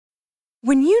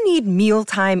When you need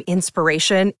mealtime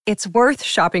inspiration, it's worth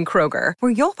shopping Kroger,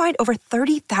 where you'll find over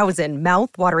 30,000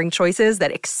 mouth-watering choices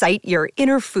that excite your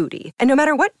inner foodie. And no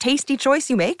matter what tasty choice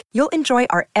you make, you'll enjoy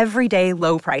our everyday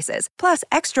low prices, plus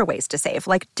extra ways to save,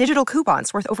 like digital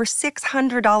coupons worth over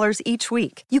 $600 each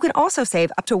week. You can also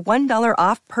save up to $1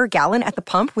 off per gallon at the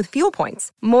pump with fuel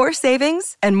points. More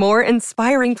savings and more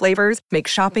inspiring flavors make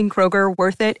shopping Kroger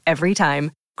worth it every time.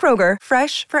 Kroger,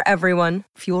 fresh for everyone.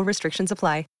 Fuel restrictions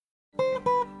apply.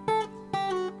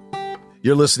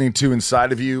 You're listening to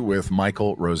Inside of You with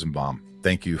Michael Rosenbaum.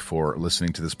 Thank you for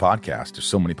listening to this podcast. There's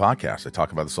so many podcasts. I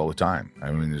talk about this all the time.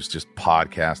 I mean, there's just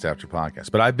podcast after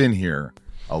podcast. But I've been here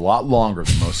a lot longer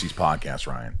than most of these podcasts,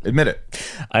 Ryan. Admit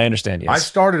it. I understand, yes. I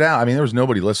started out, there was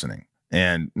nobody listening.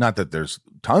 And not that there's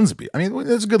tons of people.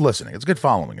 It's good listening. It's good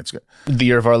following. It's good. The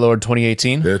year of our Lord,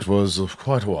 2018? It was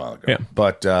quite a while ago. Yeah.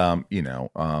 But,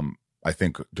 I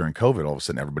think during COVID, all of a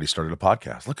sudden, everybody started a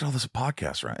podcast. Look at all this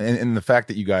podcasts, right? And the fact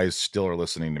that you guys still are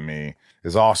listening to me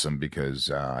is awesome because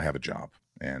I have a job.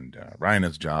 And Ryan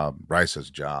has a job, Bryce has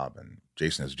a job, and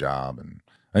Jason has a job. And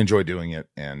I enjoy doing it.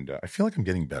 And I feel like I'm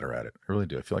getting better at it. I really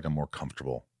do. I feel like I'm more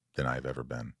comfortable than I've ever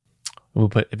been. Well,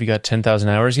 but have you got 10,000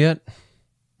 hours yet?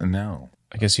 No.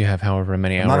 I guess you have however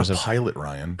many I'm hours. Not a pilot,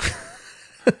 Ryan.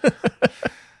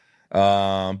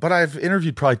 But I've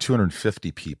interviewed probably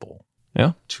 250 people.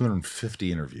 Yeah.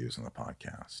 250 interviews on the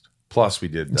podcast. Plus we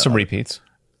did some repeats.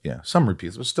 Yeah, some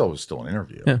repeats, but still it was still an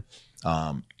interview.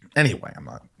 Yeah. Anyway,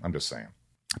 I'm just saying.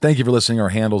 Thank you for listening. Our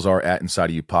handles are at Inside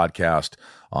of You Podcast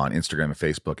on Instagram and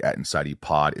Facebook at Inside of You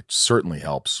Pod. It certainly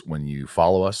helps when you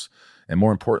follow us. And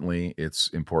more importantly, it's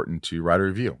important to write a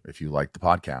review. If you like the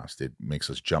podcast, it makes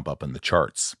us jump up in the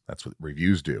charts. That's what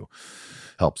reviews do.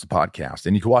 Helps the podcast.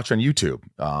 And you can watch on YouTube.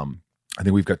 I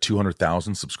think we've got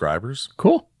 200,000 subscribers.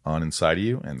 Cool. On Inside of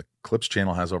You, and the Clips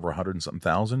channel has over 100 and something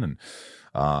thousand, and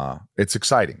it's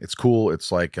exciting. It's cool.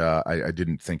 It's like I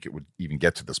didn't think it would even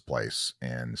get to this place,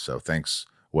 and so thanks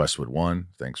Westwood One,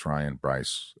 thanks Ryan,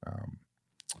 Bryce,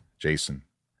 Jason,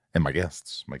 and my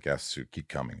guests who keep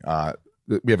coming.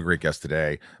 We have a great guest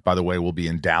today. By the way, we'll be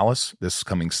in Dallas this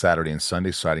coming Saturday and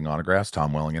Sunday signing autographs.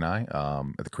 Tom Welling and I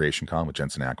at the Creation Con with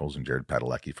Jensen Ackles and Jared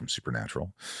Padalecki from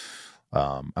Supernatural.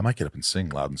 I might get up and sing.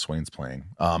 Loudon Swain's playing.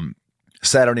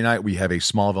 Saturday night, we have a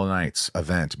Smallville Nights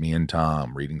event. Me and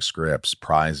Tom reading scripts,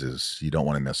 prizes. You don't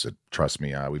want to miss it. Trust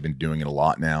me. We've been doing it a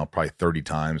lot now, probably 30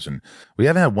 times. And we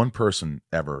haven't had one person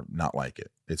ever not like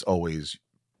it. It's always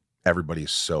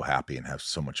everybody's so happy and have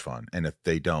so much fun. And if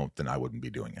they don't, then I wouldn't be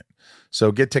doing it.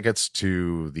 So get tickets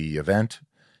to the event.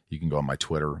 You can go on my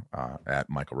Twitter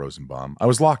at Michael Rosenbaum. I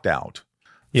was locked out.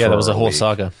 Yeah, that was a whole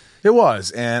saga. It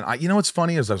was. And what's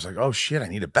funny is I was like, oh shit, I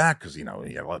need it back. Cause a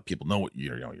lot of people know what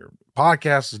your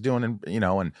podcast is doing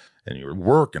and your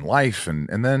work and life.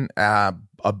 And then I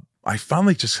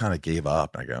finally just kind of gave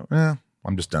up. I go,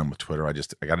 I'm just done with Twitter. I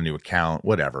got a new account,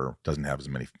 whatever. Doesn't have as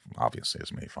many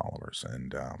followers.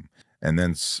 And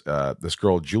then this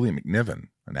girl, Julia McNiven,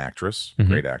 an actress,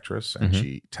 great actress. And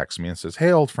she texts me and says,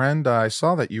 hey, old friend, I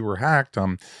saw that you were hacked.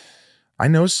 I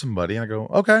know somebody. And I go,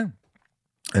 okay.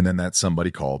 And then that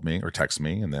somebody called me or texted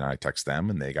me, and then I text them,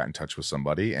 and they got in touch with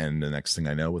somebody. And the next thing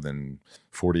I know, within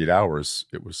 48 hours,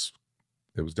 it was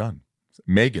done.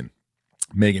 Megan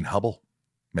Hubble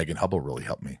really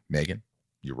helped me. Megan,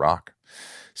 you rock.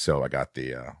 So I got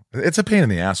it's a pain in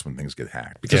the ass when things get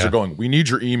hacked because they're going, we need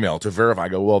your email to verify. I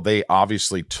go, well, they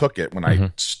obviously took it when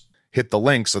I hit the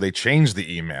link, so they changed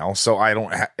the email. So I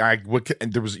don't, I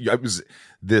was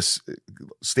this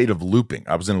state of looping.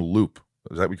 I was in a loop.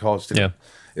 Is that what we call it? Yeah.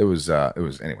 It was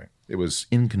anyway, it was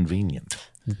inconvenient.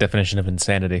 Definition of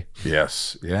insanity.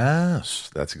 Yes.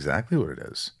 That's exactly what it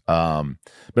is. But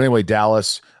anyway,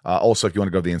 Dallas, also, if you want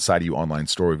to go to the Inside of You online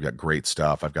store, we've got great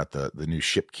stuff. I've got the new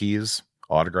ship keys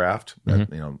autographed,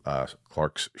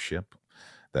 Clark's ship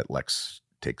that Lex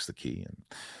takes the key. And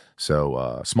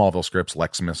so Smallville scripts,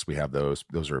 Leximus, we have those.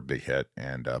 Those are a big hit,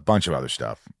 and a bunch of other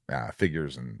stuff,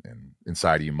 figures and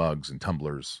Inside of You mugs and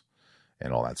tumblers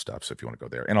and all that stuff. So if you want to go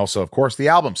there. And also, of course, the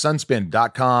album,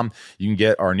 sunspin.com. You can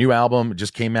get our new album. It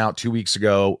just came out 2 weeks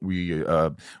ago.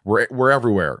 We're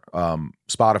everywhere.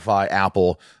 Spotify,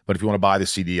 Apple. But if you want to buy the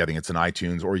CD, I think it's in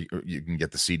iTunes, or you can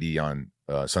get the CD on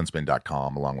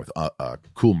sunspin.com along with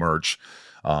cool merch.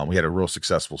 We had a real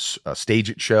successful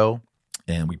Stage It show,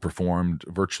 and we performed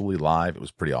virtually live. It was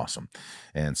pretty awesome.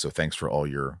 And so thanks for all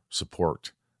your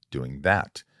support doing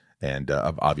that. And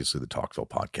obviously the Talkville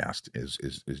podcast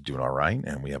is doing all right,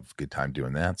 and we have a good time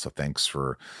doing that. So thanks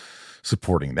for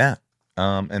supporting that.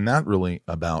 And that really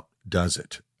about does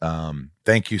it.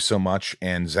 Thank you so much.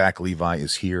 And Zach Levi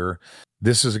is here.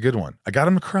 This is a good one. I got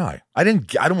him to cry. I don't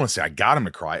want to say I got him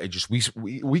to cry. It just,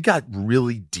 we got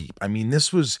really deep. I mean,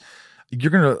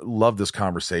 you're going to love this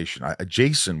conversation.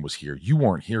 Jason was here. You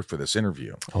weren't here for this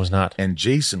interview. I was not. And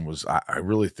Jason was, I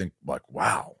really think like,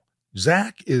 wow,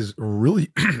 Zach is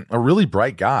really a really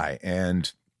bright guy.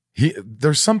 And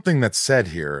there's something that's said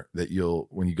here that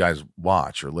when you guys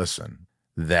watch or listen,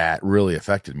 that really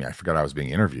affected me. I forgot I was being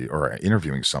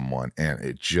interviewing someone, and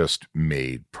it just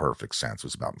made perfect sense. It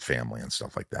was about family and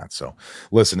stuff like that. So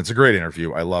listen, it's a great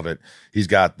interview. I love it. He's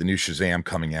got the new Shazam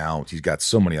coming out. He's got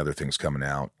so many other things coming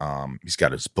out. He's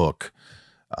got his book,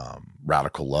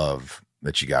 Radical Love,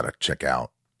 that you got to check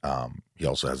out. He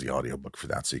also has the audiobook for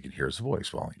that, so you can hear his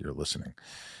voice while you're listening.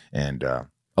 And I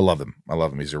love him.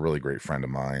 He's a really great friend of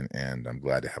mine, and I'm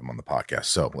glad to have him on the podcast.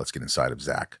 So let's get inside of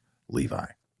Zach Levi.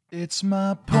 It's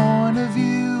my point of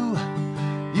view.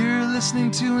 You're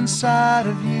listening to Inside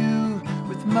of You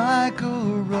with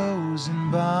Michael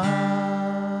Rosenbaum.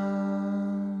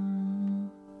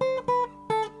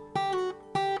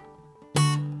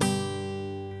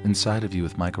 Inside of You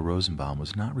with Michael Rosenbaum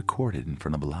was not recorded in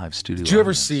front of a live studio. Did you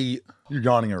ever see? You're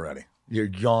yawning already. You're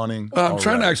yawning. I'm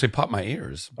trying to actually pop my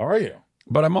ears. How are you?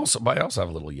 But I also have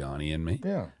a little Yanni in me.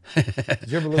 Yeah. Did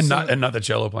you ever listen? and not the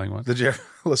cello playing one. Did you ever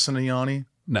listen to Yanni?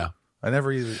 No. I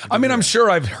never either. I'm sure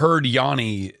I've heard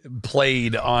Yanni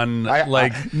played on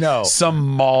no. some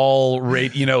mall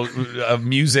rate,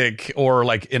 music or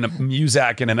like in a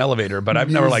Muzak in an elevator, but I've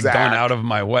never like gone out of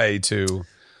my way to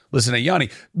listen to Yanni,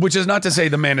 which is not to say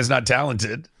the man is not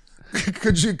talented.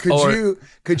 Could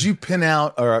you pin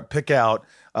out or pick out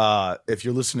if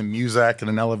you're listening to Muzak in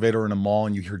an elevator in a mall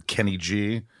and you heard Kenny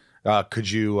G?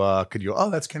 Could you? Oh,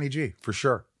 that's Kenny G for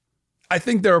sure. I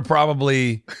think there are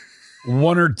probably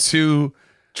one or two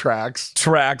tracks,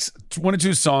 one or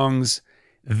two songs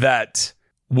that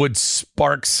would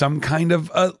spark some kind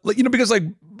of, because like,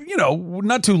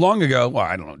 not too long ago, well,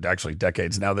 I don't know, actually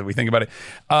decades now that we think about it.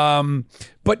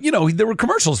 But there were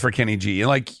commercials for Kenny G, and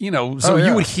like, so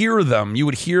you would hear them, you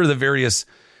would hear the various,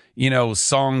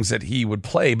 songs that he would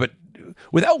play, but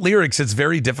without lyrics, it's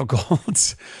very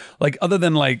difficult. Like other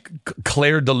than like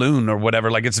Claire de Lune or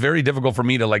whatever, like it's very difficult for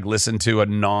me to like listen to a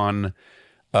non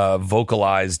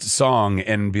vocalized song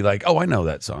and be like, oh, I know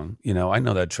that song. I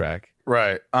know that track.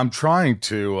 Right. I'm trying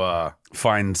to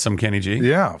find some Kenny G.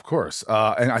 Yeah, of course.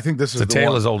 And I think this is the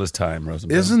tale as old as time,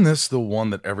 Rosenbaum. Isn't this the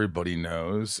one that everybody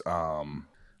knows? I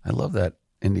love that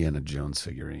Indiana Jones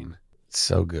figurine. It's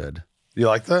so good. You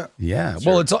like that? Yeah.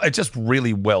 Well, it's just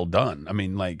really well done. I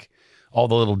mean, like all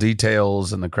the little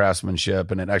details and the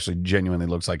craftsmanship, and it actually genuinely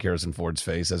looks like Harrison Ford's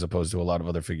face as opposed to a lot of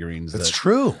other figurines. That's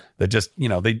true. That just,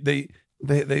 they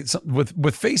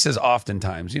with faces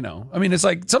oftentimes, I mean, it's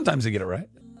like sometimes they get it right.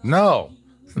 No.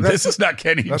 This is not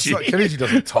Kenny G. Kenny G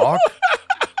doesn't talk.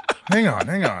 Hang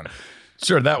on.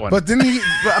 Sure, that one. But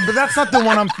but that's not the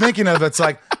one I'm thinking of. It's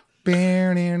like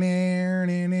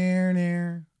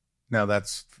no,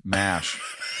 that's MASH.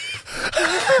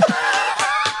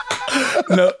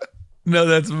 No,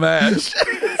 that's MASH.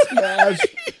 It's MASH.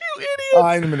 You idiot.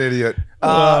 I'm an idiot.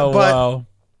 Wow.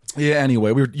 Yeah,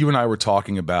 anyway, you and I were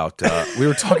talking about what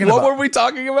were we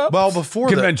talking about? Well, before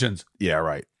conventions. Yeah,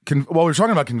 right. We were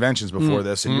talking about conventions before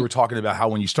this, and you were talking about how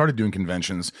when you started doing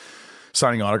conventions,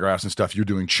 signing autographs and stuff, you're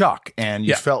doing Chuck, and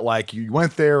you felt like you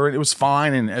went there and it was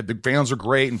fine, and the fans are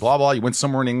great, and blah blah. You went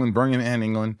somewhere in England, Birmingham,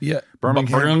 England. Yeah,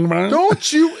 Birmingham.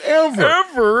 Don't you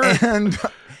ever.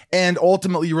 And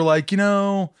ultimately, you were like,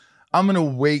 I'm gonna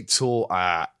wait till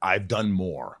I've done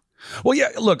more. Well, yeah.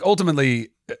 Look, ultimately,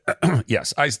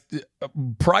 yes.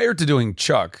 Prior to doing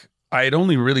Chuck, I had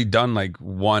only really done like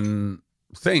one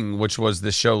thing, which was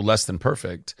this show Less Than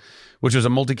Perfect, which was a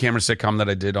multi-camera sitcom that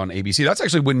I did on ABC. That's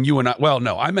actually when you and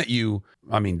I met you.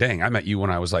 I met you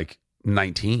when I was like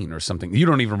 19 or something. You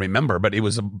don't even remember, but it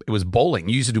was bowling.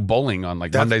 You used to do bowling on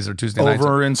like Mondays or Tuesday nights.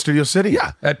 Over in Studio City.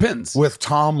 Yeah, at Pins. With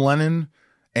Tom Lennon.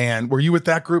 And were you with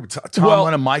that group? Tom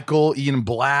Lennon, Michael, Ian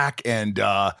Black, and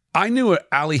I knew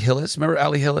Allie Hillis. Remember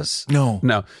Allie Hillis? No.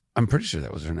 I'm pretty sure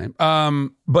that was her name.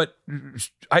 But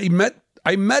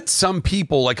I met some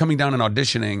people like coming down and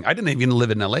auditioning. I didn't even live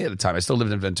in LA at the time. I still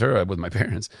lived in Ventura with my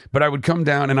parents. But I would come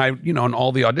down and on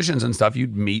all the auditions and stuff,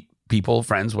 you'd meet people,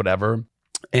 friends, whatever.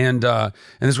 And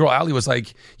this girl, Allie, was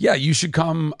like, yeah, you should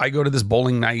come. I go to this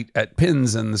bowling night at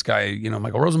Pins, and this guy,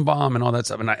 Michael Rosenbaum and all that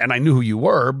stuff. And I knew who you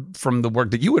were from the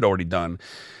work that you had already done.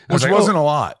 Which wasn't a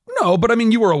lot. No, but I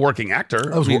mean, you were a working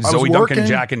actor. I was Zoe working. Duncan,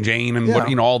 Jack and Jane,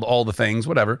 and all the things,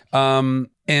 whatever. And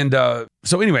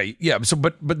So anyway, yeah. So,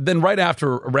 but then right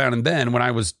after Around and Then, when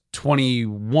I was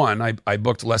 21, I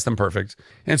booked Less Than Perfect.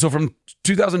 And so from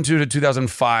 2002 to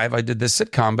 2005, I did this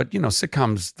sitcom, but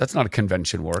sitcoms, that's not a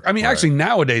convention work. I mean, actually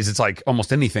nowadays it's like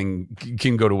almost anything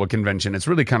can go to a convention. It's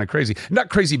really kind of crazy. Not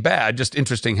crazy bad, just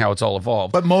interesting how it's all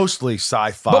evolved. But mostly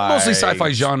sci-fi. But mostly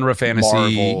sci-fi genre, fantasy.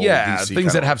 Marvel, yeah. DC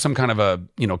things that have some kind of a,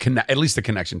 at least a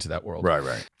connection to that world.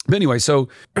 Right. But anyway, so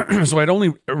I'd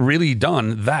only really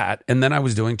done that, and then I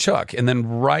was doing Chuck, and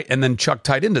then Chuck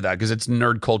tied into that because it's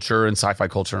nerd culture and sci-fi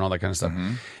culture and all that kind of stuff.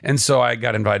 And so I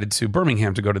got invited to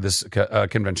Birmingham to go to this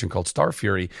convention called Star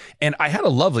Fury, and I had a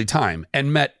lovely time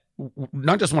and met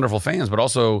not just wonderful fans, but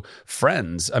also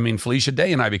friends. I mean, Felicia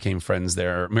Day and I became friends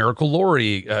there. Miracle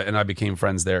Laurie and I became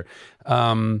friends there.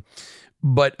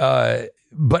 But I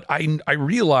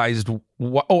realized,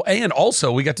 and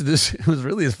also we got to this, it was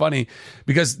really funny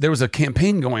because there was a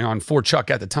campaign going on for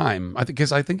Chuck at the time. I think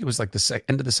it was like the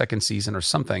end of the second season or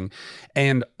something.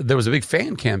 And there was a big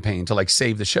fan campaign to like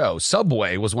save the show.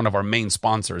 Subway was one of our main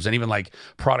sponsors, and even like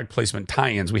product placement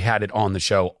tie-ins, we had it on the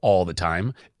show all the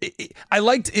time. I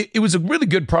liked it. It was a really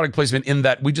good product placement in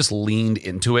that we just leaned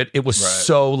into it. It was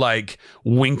so like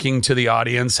winking to the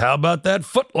audience. How about that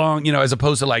foot long, as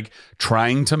opposed to like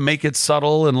trying to make it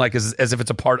subtle and like as if it's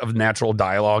a part of natural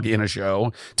dialogue in a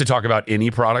show to talk about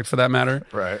any product for that matter.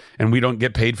 Right. And we don't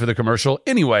get paid for the commercial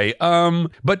anyway.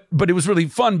 But it was really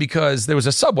fun because there was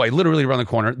a Subway literally around the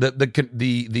corner.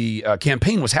 The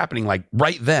campaign was happening like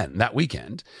right then that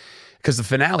weekend because the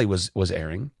finale was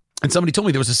airing. And somebody told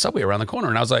me there was a Subway around the corner,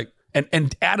 and I was like,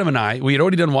 and Adam and I, we had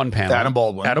already done one panel. Adam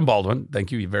Baldwin,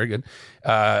 thank you, very good.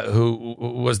 Who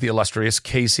was the illustrious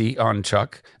Casey on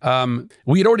Chuck.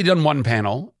 We had already done one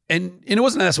panel. And it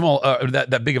wasn't that small,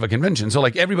 that big of a convention. So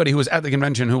like everybody who was at the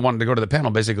convention who wanted to go to the panel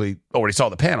basically already saw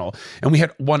the panel. And we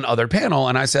had one other panel.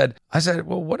 And I said,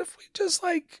 well, what if we just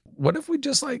like,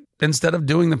 instead of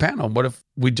doing the panel, what if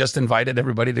we just invited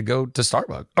everybody to go to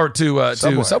Starbucks or to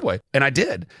Subway? And I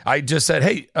did. I just said,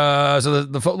 hey, so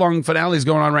the foot-long finale is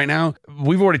going on right now.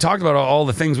 We've already talked about all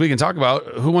the things we can talk about.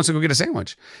 Who wants to go get a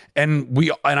sandwich? And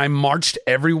I marched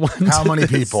everyone. How many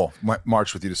people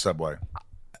marched with you to Subway?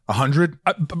 100?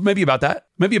 Maybe about that.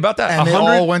 And 100. they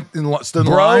all went and stood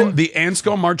in line? The ants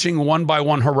go marching one by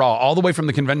one, hurrah, all the way from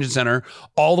the convention center,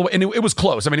 all the way. And it was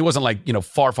close. I mean, it wasn't like,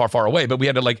 far, far, far away, but we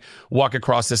had to like walk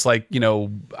across this like,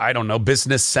 I don't know,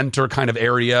 business center kind of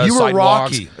area. You were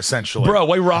sidewalks. Rocky, essentially. Bro,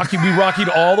 we rockied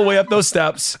all the way up those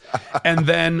steps. And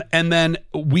then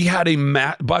we had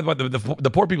by the way,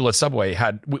 the poor people at Subway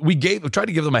we tried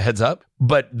to give them a heads up,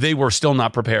 but they were still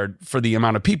not prepared for the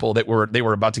amount of people that they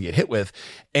were about to get hit with.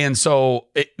 And so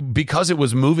because it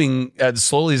was moving as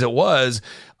slowly as it was,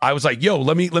 I was like, yo,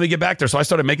 let me get back there. So I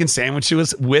started making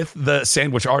sandwiches with the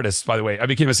sandwich artists, by the way. I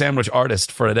became a sandwich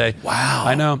artist for a day. Wow.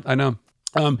 I know.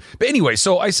 But anyway,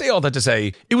 so I say all that to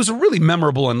say it was a really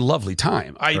memorable and lovely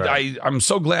time. I'm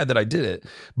so glad that I did it.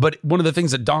 But one of the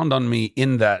things that dawned on me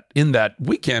in that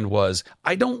weekend was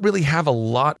I don't really have a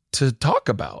lot to talk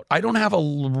about. I don't have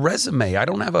a resume. I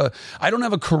don't have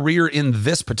a career in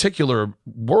this particular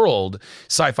world,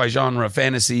 sci-fi genre,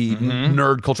 fantasy,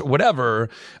 nerd culture, whatever,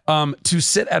 to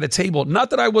sit at a table.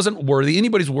 Not that I wasn't worthy.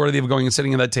 Anybody's worthy of going and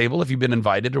sitting at that table if you've been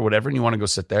invited or whatever and you want to go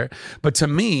sit there. But to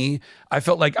me, I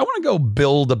felt like I want to go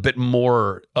build a bit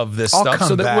more of this stuff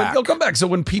so that they'll come back. So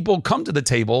when people come to the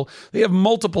table, they have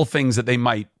multiple things that they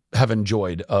might have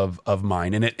enjoyed of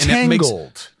mine, and it makes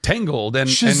Tangled and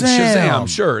Shazam,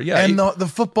 sure, yeah, and the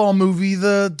football movie,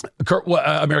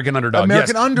 American Underdog,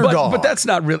 Underdog. but that's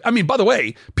not really. I mean, by the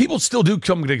way, people still do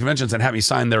come to conventions and have me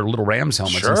sign their little Rams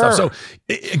helmets and stuff. So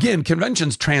again,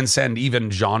 conventions transcend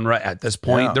even genre at this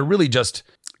point. Yeah. They're really just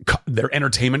they're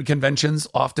entertainment conventions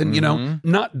often,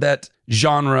 not that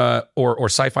genre or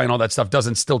sci-fi and all that stuff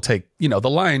doesn't still take, the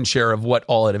lion's share of what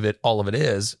all of it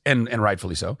is, and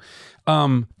rightfully so.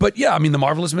 But yeah, I mean, The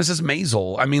Marvelous Mrs.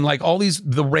 Maisel. I mean, like all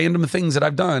the random things that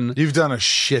I've done. You've done a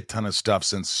shit ton of stuff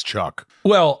since Chuck.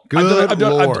 Well, I've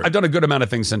done a good amount of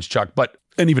things since Chuck,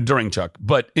 and even during Chuck.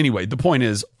 But anyway, the point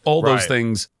is all those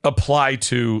things apply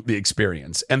to the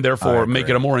experience and therefore make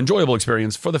it a more enjoyable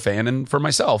experience for the fan and for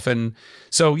myself. And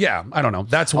so, yeah, I don't know.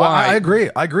 That's why I agree.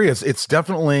 It's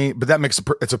definitely, but that makes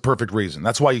it's a perfect reason.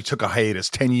 That's why you took a hiatus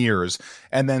 10 years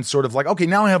and then sort of like, okay,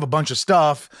 now I have a bunch of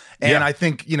stuff. And I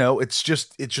think, it's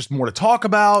just more to talk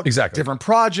about. Exactly. Different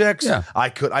projects. Yeah. I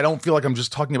don't feel like I'm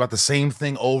just talking about the same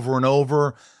thing over and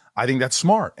over. I think that's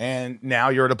smart. And now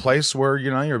you're at a place where,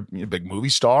 you're a big movie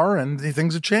star and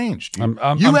things have changed. You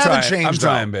haven't changed. I'm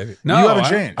trying, baby. No, you haven't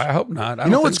changed. I hope not. You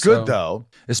know what's good though?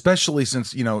 Especially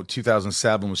since,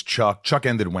 2007 was Chuck. Chuck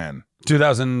ended when?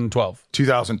 2012.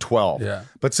 2012. Yeah.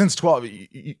 But since 12,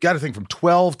 you got to think from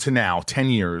 12 to now, 10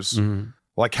 years,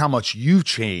 like how much you've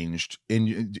changed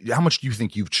how much do you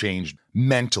think you've changed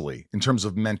mentally in terms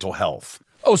of mental health?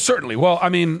 Oh, certainly. Well, I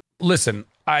mean, listen,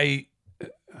 I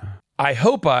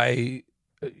hope to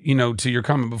your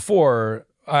comment before,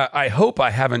 I hope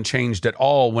I haven't changed at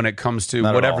all when it comes to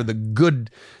Not whatever the good,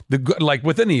 like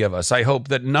with any of us. I hope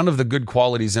that none of the good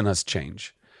qualities in us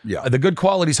change. Yeah. The good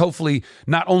qualities hopefully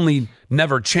not only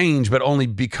never change, but only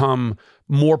become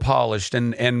more polished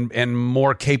and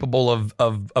more capable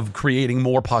of creating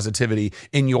more positivity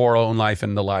in your own life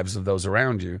and the lives of those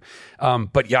around you.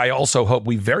 But yeah, I also hope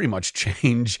we very much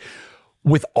change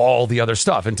with all the other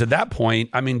stuff. And to that point,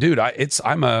 I mean, dude, I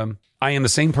am the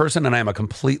same person, and I am a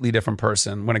completely different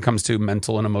person when it comes to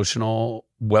mental and emotional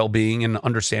well-being and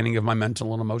understanding of my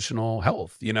mental and emotional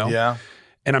health, Yeah.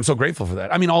 And I'm so grateful for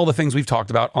that. I mean, all the things we've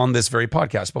talked about on this very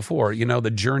podcast before,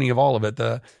 the journey of all of it.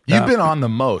 You've been on the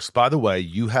most, by the way.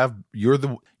 What's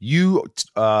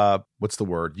the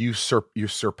word? You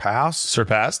surpassed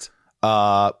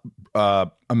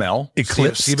Amell,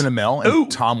 Eclipsed. Stephen Amell, and Ooh.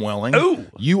 Tom Welling. Ooh.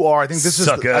 You are. I think this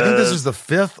Sucker. is the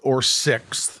fifth or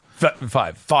sixth.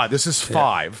 Five. This is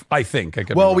five. I think. I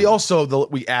could. Well, be we wrong. also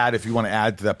we add, if you want to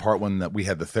add to that part when that we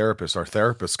had the therapist, our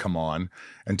therapist come on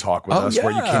and talk with us,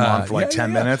 where you came on for like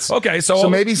 10 minutes. Okay, so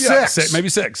maybe six. maybe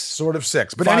six. Sort of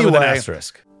six. But Five with an anyway,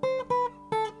 asterisk.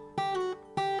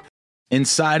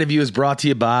 Inside of You is brought to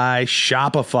you by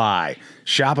Shopify.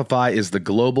 Shopify is the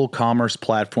global commerce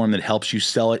platform that helps you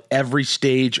sell at every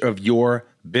stage of your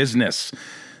business.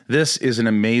 This is an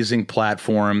amazing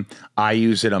platform. I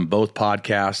use it on both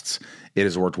podcasts. It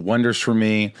has worked wonders for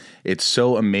me. It's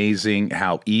so amazing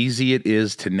how easy it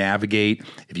is to navigate.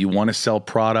 If you want to sell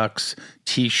products,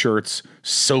 t-shirts,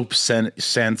 soap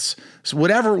scents, so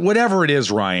whatever it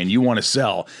is, Ryan, you want to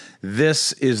sell,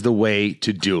 this is the way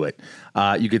to do it.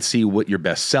 You could see what your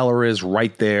best seller is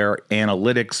right there,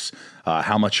 analytics,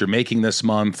 how much you're making this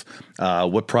month,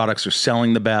 what products are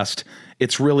selling the best.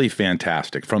 It's really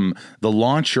fantastic. From the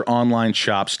launch your online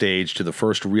shop stage to the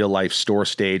first real life store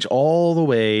stage, all the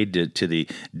way to the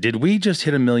did we just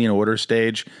hit 1 million order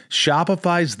stage?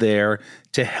 Shopify's there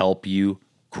to help you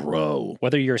grow.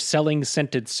 Whether you're selling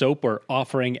scented soap or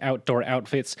offering outdoor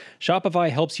outfits,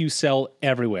 Shopify helps you sell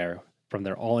everywhere. From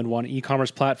their all-in-one e-commerce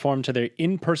platform to their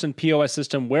in-person POS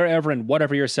system, wherever and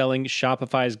whatever you're selling,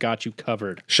 Shopify's got you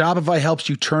covered. Shopify helps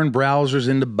you turn browsers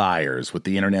into buyers with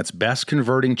the internet's best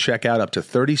converting checkout, up to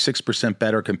 36%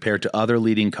 better compared to other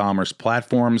leading commerce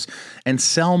platforms, and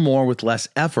sell more with less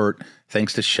effort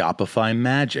thanks to Shopify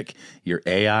Magic, your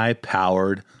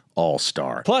AI-powered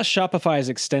all-star. Plus, Shopify's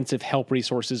extensive help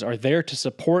resources are there to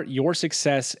support your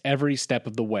success every step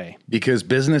of the way. Because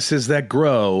businesses that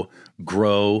grow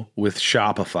with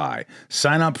Shopify.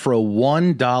 Sign up for a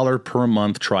 $1 per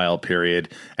month trial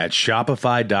period at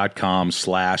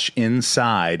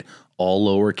shopify.com/inside, all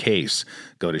lowercase.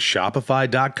 Go to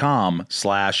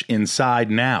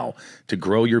shopify.com/inside now to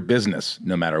grow your business,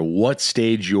 no matter what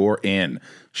stage you're in.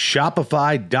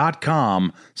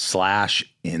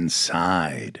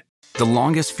 Shopify.com/inside. The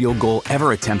longest field goal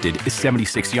ever attempted is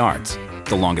 76 yards.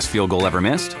 The longest field goal ever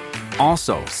missed?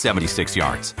 Also 76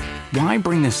 yards. Why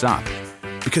bring this up?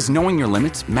 Because knowing your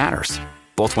limits matters,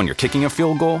 both when you're kicking a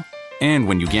field goal and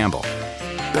when you gamble.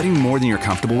 Betting more than you're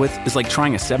comfortable with is like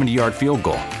trying a 70-yard field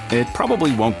goal. It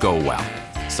probably won't go well.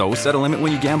 So set a limit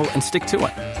when you gamble and stick to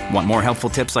it. Want more helpful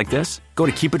tips like this? Go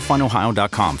to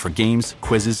keepitfunohio.com for games,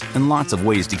 quizzes, and lots of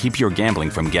ways to keep your gambling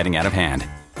from getting out of hand.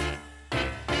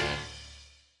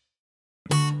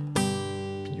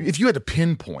 If you had to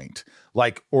pinpoint,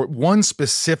 or one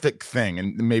specific thing,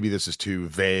 and maybe this is too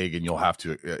vague and you'll have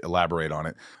to elaborate on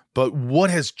it, but what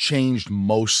has changed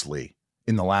mostly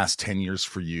in the last 10 years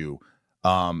for you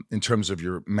in terms of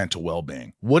your mental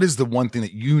well-being? What is the one thing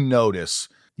that you notice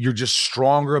you're just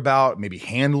stronger about, maybe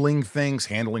handling things,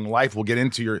 handling life? We'll get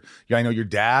into I know your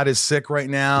dad is sick right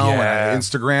now, and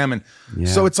Instagram. And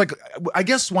so it's like, I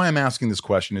guess why I'm asking this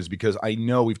question is because I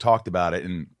know we've talked about it,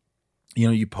 and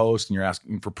you post and you're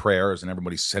asking for prayers, and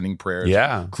everybody's sending prayers,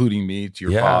 including me, to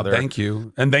your father. Thank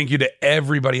you. And thank you to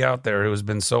everybody out there who has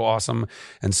been so awesome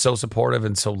and so supportive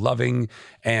and so loving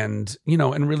and,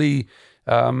 and really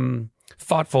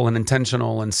thoughtful and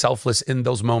intentional and selfless in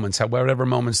those moments, whatever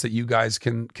moments that you guys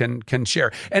can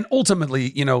share. And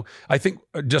ultimately, I think,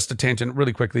 just a tangent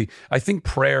really quickly, I think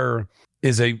prayer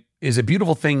is a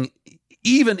beautiful thing,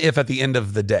 even if at the end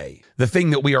of the day, the thing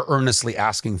that we are earnestly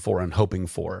asking for and hoping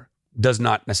for does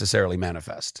not necessarily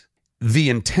manifest. The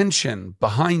intention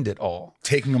behind it all,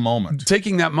 taking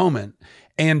that moment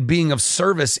and being of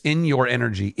service in your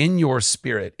energy, in your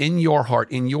spirit, in your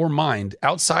heart, in your mind,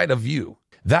 outside of you,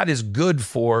 that is good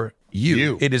for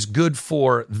you. It is good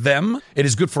for them. It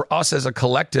is good for us as a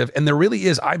collective. And there really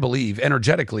is, I believe,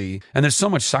 energetically, and there's so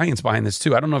much science behind this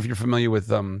too. I don't know if you're familiar with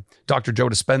Dr. Joe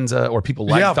Dispenza or people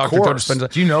like Dr. Joe Dispenza.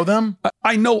 Do you know them?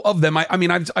 I know of them. I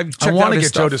mean, I've checked out I want to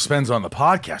his get Joe stuff. Dispenza on the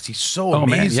podcast. He's so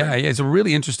amazing. Man, yeah, he's a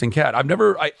really interesting cat. I've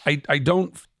never, I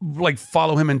don't like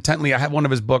follow him intently. I have one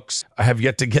of his books I have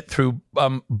yet to get through,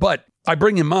 but I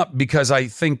bring him up because I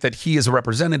think that he is a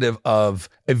representative of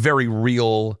a very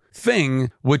real thing,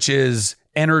 which is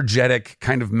energetic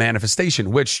kind of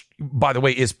manifestation, which, by the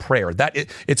way, is prayer.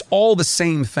 It's all the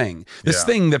same thing. This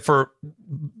thing that for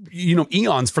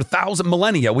eons, for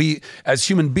millennia, we as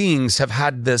human beings have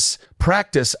had this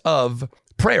practice of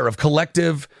prayer, of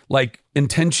collective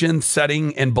intention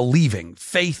setting and believing,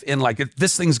 faith in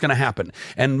this thing's going to happen,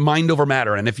 and mind over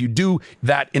matter. And if you do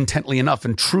that intently enough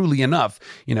and truly enough,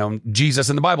 Jesus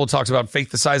in the Bible talks about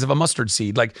faith the size of a mustard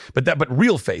seed, but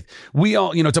real faith. We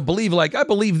all, to believe I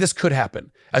believe this could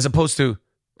happen, as opposed to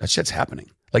that shit's happening.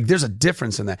 There's a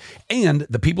difference in that. And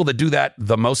the people that do that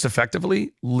the most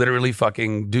effectively literally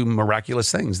fucking do miraculous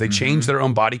things. They change their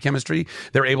own body chemistry.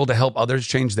 They're able to help others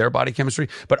change their body chemistry.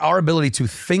 But our ability to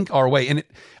think our way, and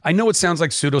I know it sounds like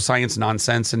pseudoscience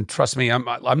nonsense, and trust me, I'm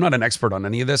not an expert on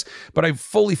any of this, but I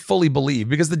fully believe,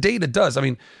 because the data does. I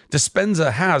mean,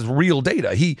 Dispenza has real data.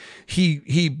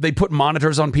 They put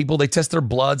monitors on people, they test their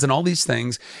bloods and all these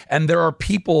things. And there are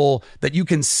people that you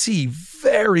can see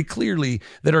very clearly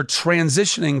that are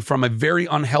transitioning from a very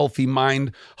unhealthy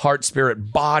mind, heart,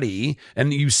 spirit, body,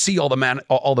 and you see all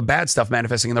the bad stuff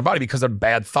manifesting in their body because of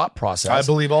bad thought process. I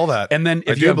believe all that. And then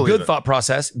if you have good thought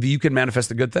process, you can manifest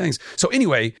the good things. So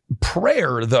anyway,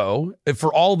 prayer, though,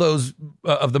 for all those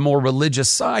of the more religious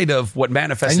side of what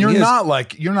manifesting and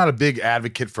is. you're not a big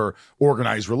advocate for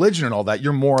organized religion and all that.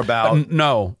 You're more about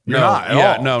not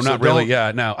So really.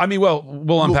 Yeah, no. I mean, well,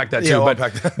 we'll unpack that too.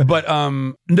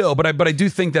 But I do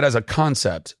think that as a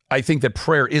concept, I think that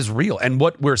prayer is real. And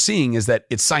what we're seeing is that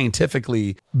it's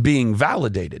scientifically being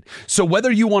validated. So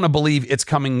whether you want to believe it's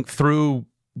coming through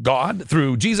God,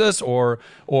 through Jesus or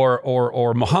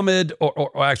Muhammad,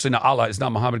 or actually not Allah, it's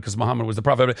not Muhammad because Muhammad was the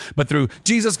prophet, but through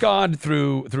Jesus, God,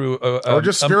 through or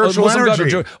just spiritual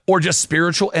energy, God, or just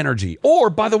spiritual energy. Or,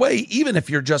 by the way, even if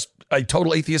you're just a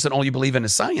total atheist and all you believe in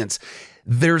is science,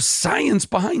 there's science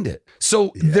behind it.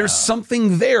 So there's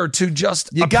something there to just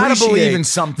you gotta believe in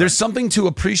something. There's something to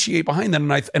appreciate behind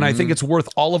that, and I think it's worth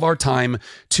all of our time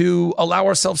to allow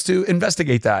ourselves to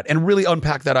investigate that and really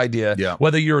unpack that idea,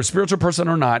 whether you're a spiritual person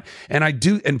or not. And I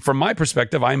do, and from my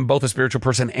perspective, I'm both a spiritual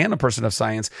person and a person of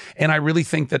science, and I really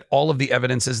think that all of the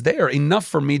evidence is there enough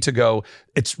for me to go,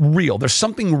 it's real. There's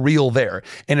something real there,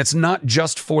 and it's not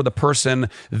just for the person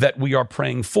that we are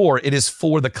praying for. It is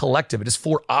for the collective. It is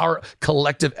for our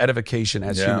collective edification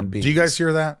as human beings. Do you guys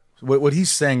hear that? What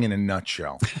he's saying in a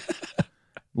nutshell.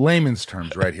 Layman's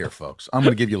terms right here, folks. I'm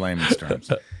going to give you layman's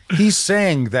terms. He's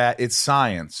saying that it's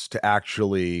science to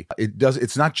actually,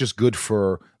 it's not just good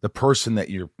for the person that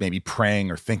you're maybe praying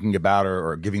or thinking about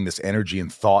or giving this energy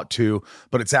and thought to,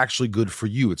 but it's actually good for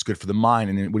you. It's good for the mind.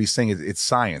 And what he's saying is it's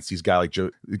science. These guys like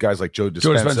Joe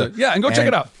Dispenza. Yeah, and go check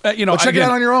it out. Check it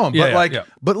out on your own.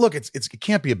 But look, it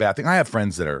can't be a bad thing. I have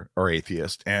friends that are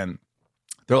atheist, and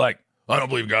they're like, I don't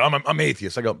believe in God. I'm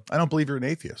atheist. I go, I don't believe you're an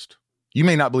atheist. You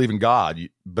may not believe in God,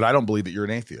 but I don't believe that you're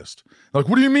an atheist. They're like,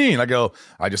 what do you mean? I go,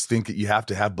 I just think that you have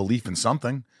to have belief in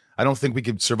something. I don't think we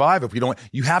could survive if we don't.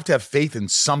 You have to have faith in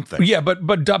something. Yeah, but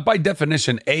by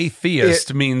definition,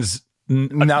 atheist means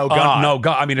no God. No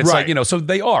God. I mean, it's right. So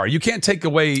they are. You can't take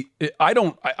away. By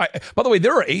the way,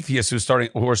 there are atheists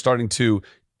who are starting to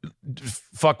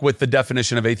fuck with the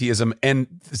definition of atheism and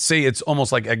say it's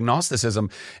almost like agnosticism,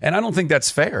 and I don't think that's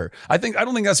fair. I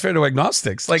don't think that's fair to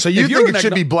agnostics. So you think it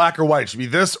should be black or white? It should be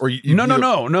this or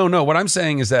no. What I'm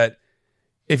saying is that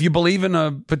if you believe in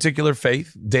a particular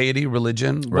faith, deity,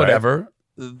 religion, whatever,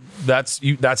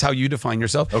 that's how you define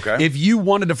yourself. Okay. If you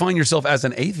want to define yourself as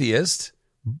an atheist,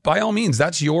 by all means,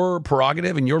 that's your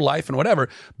prerogative and your life and whatever.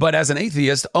 But as an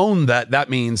atheist, own that.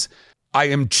 That means I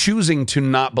am choosing to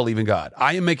not believe in God.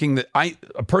 I am making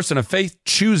a person of faith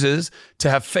chooses to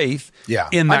have faith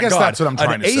in that God. I guess that's what I'm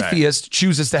trying to say. An atheist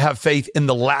chooses to have faith in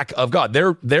the lack of God.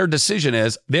 Their decision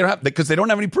is because they don't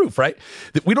have any proof, right?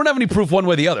 We don't have any proof one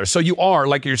way or the other. So you are,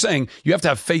 like you're saying, you have to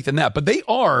have faith in that. But they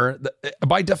are,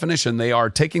 by definition, they are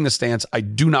taking the stance, I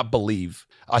do not believe.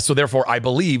 So therefore, I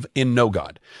believe in no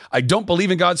God. I don't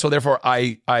believe in God, so therefore,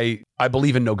 I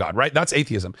believe in no God, right? That's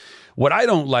atheism. What I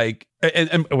don't like,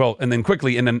 and then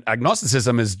quickly, and then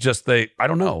agnosticism is just I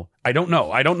don't know. I don't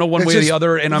know. I don't know one way or the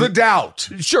other. And the doubt.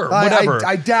 Sure, whatever.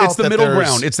 I doubt it's the middle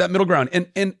ground. It's that middle ground.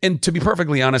 And to be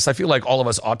perfectly honest, I feel like all of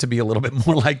us ought to be a little bit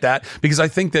more like that, because I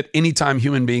think that anytime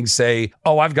human beings say,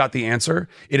 "Oh, I've got the answer,"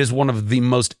 it is one of the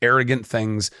most arrogant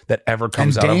things that ever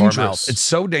comes out of our mouth. It's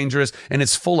so dangerous, and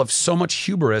it's full of so much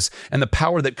hubris and the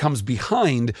power that comes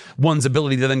behind one's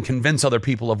ability to then convince other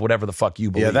people of whatever the fuck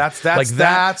you believe. Yeah, that's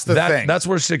the thing. That's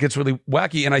where shit gets really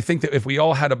wacky. And I think that if we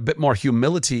all had a bit more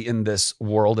humility in this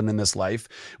world and in this life,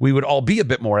 we would all be a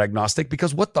bit more agnostic,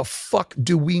 because what the fuck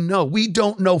do we know? We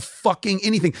don't know fucking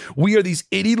anything. We are these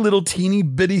itty little teeny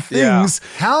bitty things.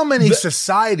 Yeah. How many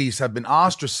societies have been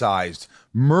ostracized,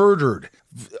 murdered,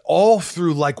 all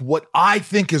through like what I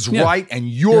think is right and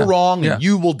you're wrong and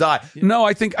you will die? No,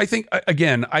 I think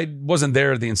again, I wasn't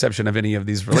there at the inception of any of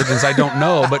these religions. I don't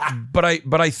know, but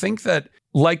I think that,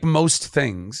 like most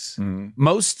things,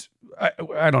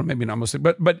 I don't, maybe not mostly,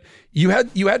 but you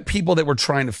had people that were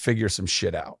trying to figure some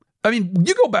shit out. I mean,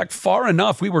 you go back far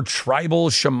enough, we were tribal,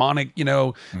 shamanic,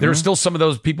 there are still some of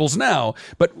those peoples now,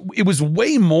 but it was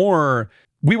way more,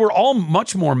 we were all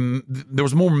much more, there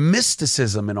was more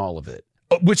mysticism in all of it,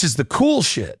 which is the cool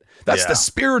shit. That's the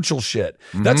spiritual shit.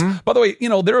 That's, by the way,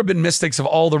 there have been mystics of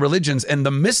all the religions, and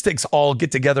the mystics all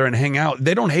get together and hang out.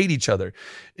 They don't hate each other.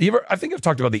 I think I've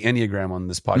talked about the Enneagram on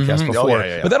this podcast before,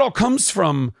 but that all comes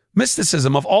from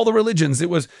mysticism of all the religions. It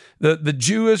was the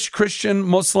Jewish, Christian,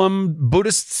 Muslim,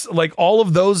 Buddhists, like all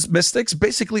of those mystics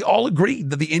basically all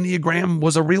agreed that the Enneagram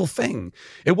was a real thing.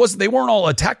 They weren't all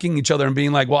attacking each other and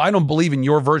being like, well, I don't believe in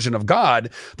your version of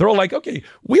God. They're all like, okay,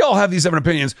 we all have these different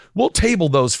opinions. We'll table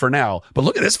those for now, but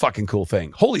look at this fucking cool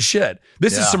thing. Holy shit.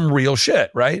 This is some real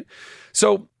shit, right?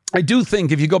 So I do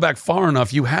think if you go back far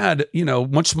enough, you had,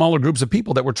 much smaller groups of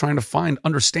people that were trying to find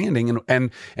understanding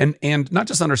and not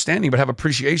just understanding, but have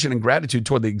appreciation and gratitude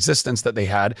toward the existence that they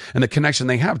had and the connection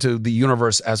they have to the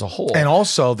universe as a whole. And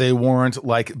also they weren't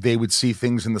like, they would see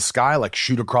things in the sky, like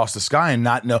shoot across the sky and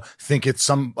not think it's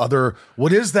some other,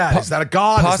 what is that? Is that a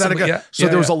god? Possibly, is that a god? yeah, so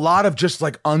there was a lot of just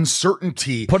like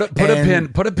uncertainty. Put a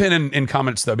pin in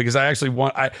comments though, because I actually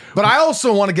want, but I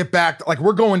also want to get back, like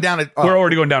we're going down we're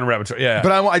already going down a rabbit trail. Yeah.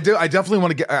 But I definitely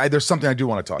want to get. There's something I do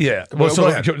want to talk. Yeah. Well, so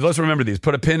let's remember these.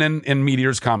 Put a pin in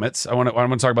Meteor's comments. I want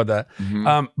to talk about that.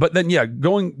 But then,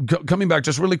 coming back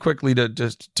just really quickly to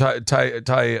just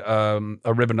tie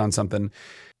a ribbon on something.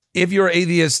 If you're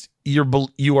atheist, you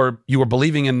are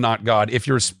believing in not God. If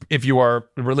you are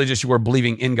religious, you are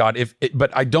believing in God. But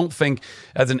I don't think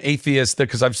as an atheist,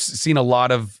 because I've seen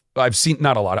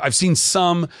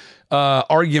some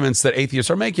arguments that atheists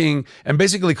are making and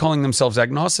basically calling themselves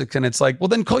agnostic. And it's like, well,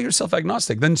 then call yourself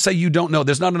agnostic. Then say you don't know.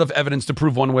 There's not enough evidence to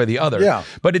prove one way or the other. Yeah.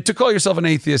 But to call yourself an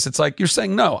atheist, it's like you're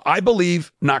saying, no, I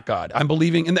believe not God. I'm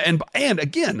believing in and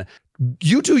again,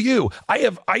 you do you.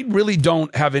 I really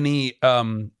don't have any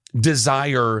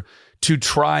desire to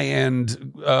try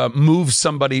and move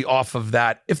somebody off of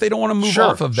that if they don't want to move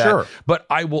off of that. Sure. But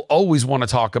I will always want to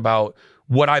talk about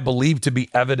what I believe to be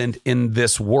evident in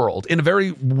this world, in a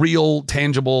very real,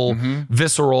 tangible,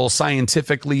 visceral,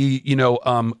 scientifically,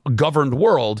 governed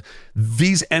world.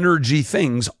 These energy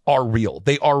things are real.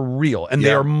 They are real, and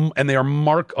they are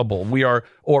markable.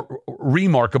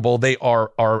 Remarkable. They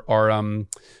are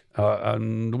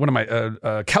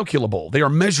calculable. They are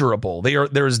measurable.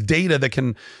 There is data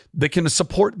that can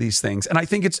support these things. And I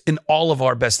think it's in all of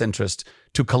our best interest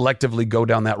to collectively go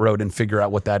down that road and figure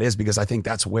out what that is, because I think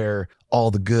that's where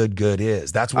all the good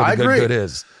is. That's where the good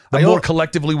is. The more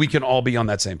collectively we can all be on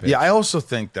that same page. Yeah, I also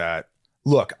think that,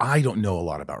 look, I don't know a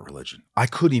lot about religion. I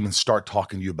couldn't even start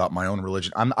talking to you about my own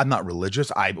religion. I'm not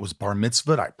religious. I was bar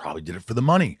mitzvahed. I probably did it for the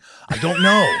money. I don't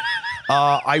know.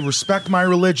 I respect my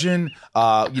religion.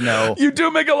 You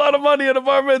do make a lot of money at a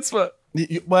bar mitzvah.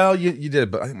 You did,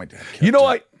 but I think my dad kept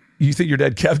it. You think your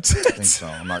dad kept it? I think so.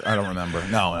 I don't remember.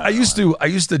 No. I used to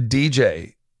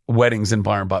DJ weddings and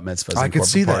bar and bat mitzvahs. I could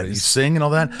see that. You sing and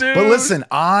all that. Dude. But listen,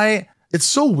 it's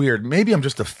so weird. Maybe I'm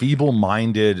just a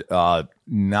feeble-minded,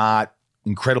 not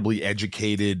incredibly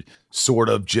educated, sort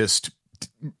of just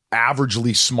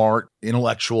averagely smart,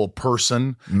 intellectual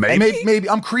person. Maybe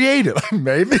I'm creative.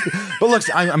 Maybe. But look,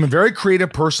 I'm a very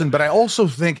creative person, but I also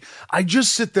think, I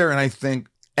just sit there and I think,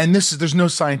 and there's no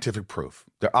scientific proof,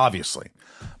 there obviously,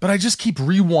 but I just keep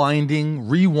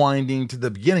rewinding to the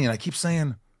beginning, and I keep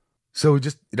saying, so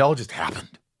it all just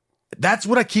happened. That's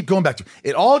what I keep going back to.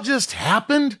 It all just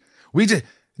happened. We just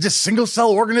single cell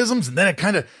organisms, and then it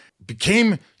kind of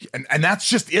became, and that's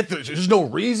just it. There's no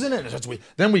reason, and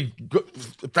then we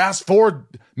fast forward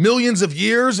millions of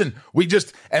years, and we're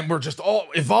just all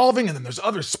evolving, and then there's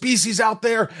other species out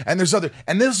there, and this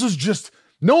was just,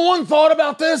 no one thought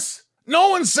about this. No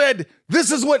one said,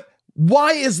 this is what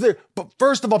why is there, but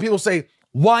first of all, people say,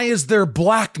 why is there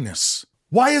blackness?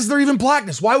 Why is there even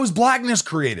blackness? Why was blackness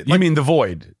created? You mean the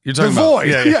void? You're talking the about void.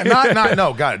 Yeah,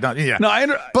 no, got it. Yeah.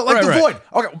 No, but like right, the void.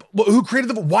 Okay, well, who created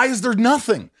the void? Why is there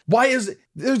nothing? Why is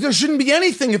there shouldn't be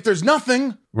anything if there's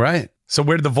nothing? Right. So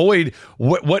where the void,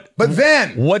 what? But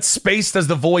then, what space does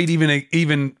the void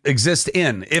even exist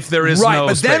in? If there is no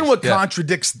but space? then what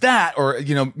contradicts that, or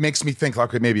makes me think,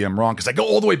 okay, maybe I'm wrong, because I go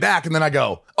all the way back and then I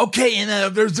go, okay,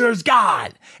 and there's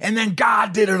God, and then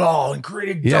God did it all and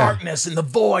created darkness and the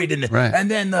void, and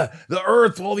then the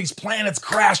Earth, all these planets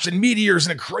crashed and meteors,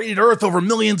 and it created Earth over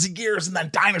millions of years, and then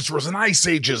dinosaurs and ice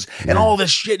ages and all this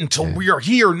shit until we are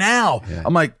here now. Yeah.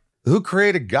 I'm like, who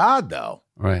created God though?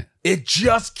 Right. It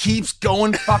just keeps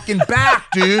going fucking back,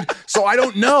 dude. So I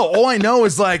don't know. All I know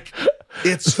is like,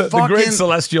 it's the fucking great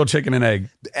celestial chicken and egg.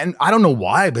 And I don't know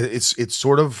why, but it's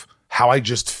sort of how I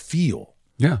just feel.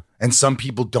 Yeah. And some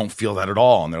people don't feel that at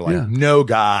all. And they're like, no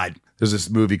God. There's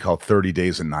this movie called 30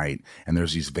 Days a Night, and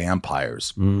there's these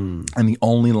vampires. And the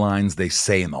only lines they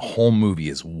say in the whole movie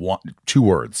is two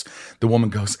words. The woman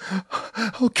goes,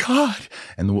 oh God.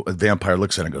 And the vampire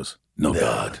looks at it and goes, no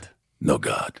God. No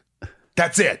God.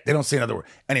 That's it. They don't say another word.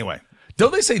 Anyway.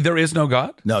 Don't they say there is no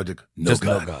God? No, just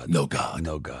God. No God. No God.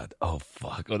 No God. Oh,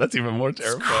 fuck. Oh, that's even more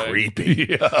terrifying. It's creepy.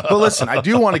 Yeah. But listen, I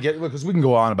do want to get, because we can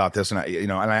go on about this, and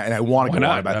I want to go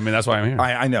on about it. I mean, that's why I'm here.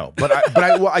 I know. But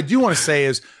what I do want to say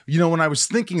is, when I was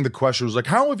thinking, the question was like,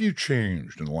 how have you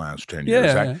changed in the last 10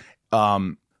 years?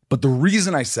 But the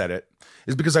reason I said it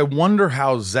is because I wonder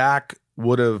how Zach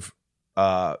would have,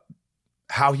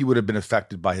 how he would have been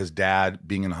affected by his dad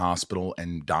being in the hospital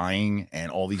and dying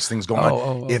and all these things going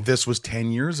on if this was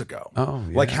 10 years ago.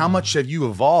 Like, how much have you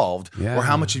evolved, or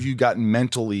how much have you gotten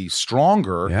mentally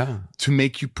stronger to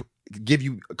make you give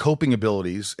you coping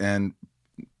abilities, and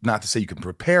not to say you can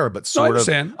prepare, but sort of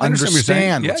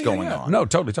understand what's going on. No,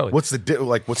 totally. What's the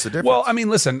difference? Well, I mean,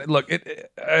 listen, look,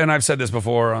 and I've said this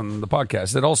before on the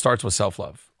podcast, it all starts with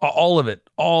self-love. All of it.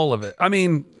 I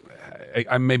mean,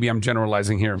 maybe I'm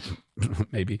generalizing here,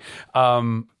 maybe.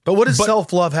 But what does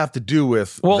self-love have to do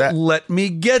with that? Let me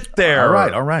get there.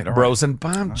 All right.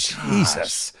 Rosenbaum,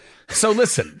 Jesus. So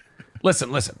listen.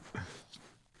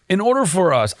 In order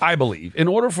for us, I believe,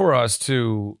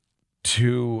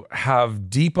 to have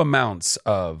deep amounts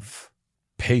of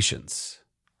patience,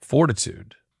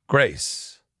 fortitude,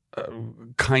 grace,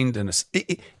 kindness,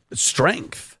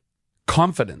 strength,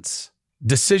 confidence,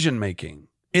 decision-making,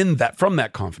 from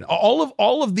that confidence,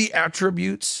 all of the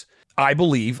attributes, I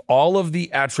believe, all of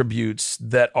the attributes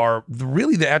that are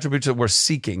really the attributes that we're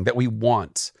seeking, that we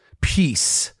want,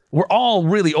 peace. We're all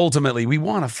really ultimately, we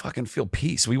want to fucking feel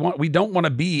peace. We don't want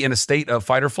to be in a state of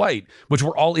fight or flight, which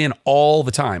we're all in all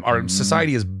the time. Our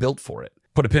society is built for it.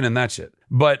 Put a pin in that shit.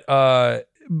 But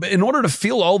in order to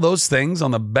feel all those things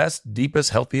on the best, deepest,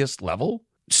 healthiest level,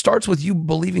 starts with you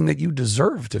believing that you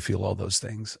deserve to feel all those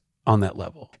things on that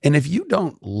level. And if you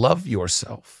don't love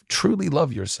yourself, truly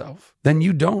love yourself, then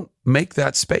you don't make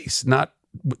that space, not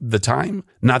the time,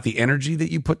 not the energy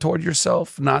that you put toward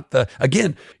yourself,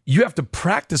 again, you have to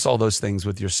practice all those things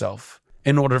with yourself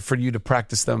in order for you to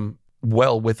practice them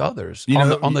well with others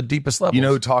on the deepest level. You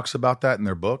know who talks about that in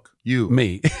their book? You.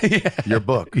 Me. Your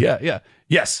book. Yeah.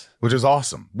 Yes. Which is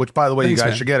awesome. Which, by the way, you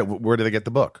guys should get it. Where do they get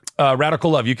the book?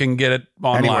 Radical Love. You can get it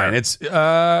online. Anywhere. It's,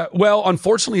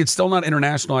 unfortunately, it's still not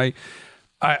international.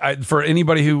 I for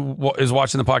anybody who is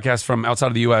watching the podcast from outside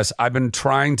of the U.S., I've been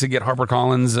trying to get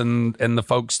HarperCollins and the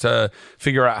folks to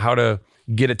figure out how to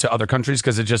get it to other countries,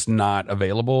 because it's just not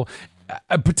available.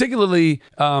 Particularly,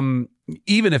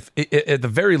 even if at the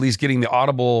very least getting the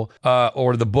Audible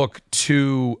or the book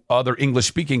to other English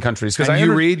speaking countries. Because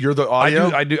you're the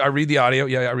audio. I do. I read the audio.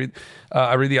 Yeah,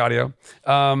 I read the audio.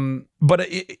 But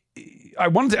I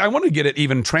wanted to get it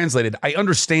even translated. I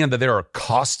understand that there are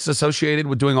costs associated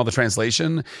with doing all the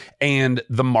translation, and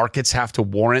the markets have to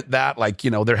warrant that. Like,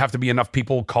 there have to be enough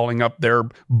people calling up their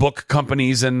book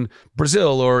companies in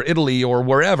Brazil or Italy or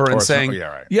wherever and saying,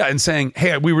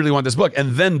 hey, we really want this book.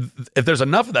 And then if there's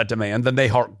enough of that demand, then they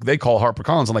call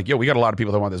HarperCollins and like, yo, we got a lot of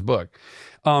people that want this book.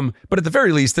 But at the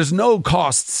very least, there's no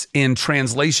costs in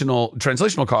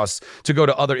translational costs to go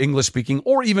to other English speaking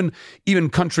or even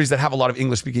countries that have a lot of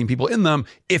English speaking people in them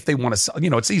if they want to sell.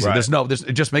 It's easy. Right.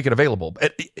 Just make it available.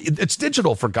 It's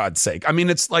digital, for God's sake. I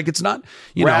mean, it's not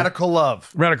Radical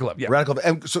Love. Radical Love. Yeah. Radical Love.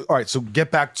 And so, all right. So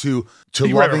get back to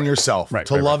loving yourself.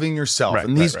 Loving yourself. Right,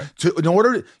 and these in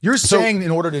order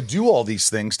to do all these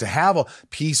things, to have a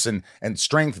peace and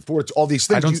strength for all these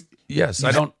things.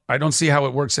 I don't see how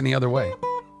it works any other way.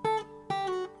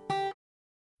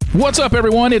 What's up,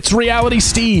 everyone? It's Reality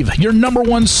Steve, your number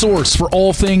one source for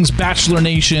all things Bachelor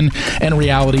Nation and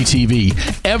reality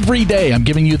TV. Every day, I'm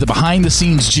giving you the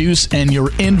behind-the-scenes juice and your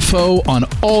info on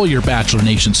all your Bachelor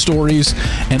Nation stories,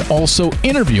 and also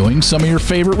interviewing some of your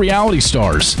favorite reality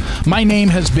stars. My name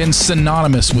has been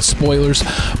synonymous with spoilers,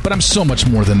 but I'm so much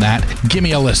more than that. Give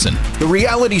me a listen. The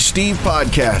Reality Steve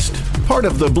Podcast, part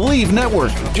of the Believe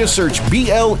Network. Just search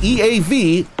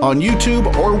BLEAV on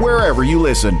YouTube or wherever you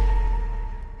listen.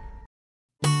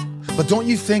 But don't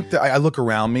you think that I look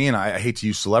around me, and I hate to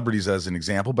use celebrities as an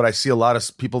example, but I see a lot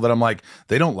of people that I'm like,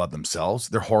 they don't love themselves.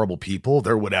 They're horrible people.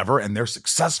 They're whatever. And they're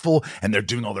successful and they're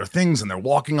doing all their things and they're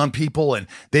walking on people and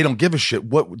they don't give a shit.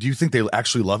 What do you think they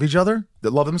actually love each other?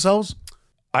 That love themselves?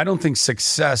 I don't think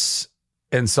success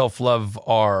and self-love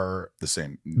are the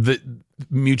same.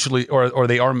 Mutually, or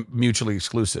they are mutually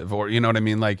exclusive, or you know what I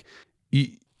mean? Like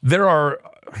there are,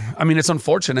 I mean, it's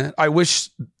unfortunate. I wish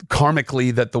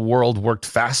karmically that the world worked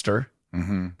faster,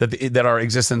 that our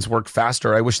existence worked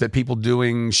faster. I wish that people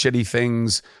doing shitty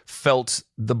things felt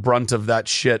the brunt of that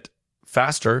shit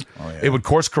faster. It would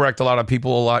course correct a lot of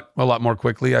people a lot more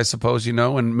quickly, I suppose, you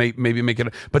know, and maybe make it.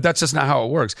 But that's just not how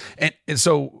it works. And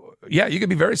so, yeah, you could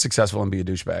be very successful and be a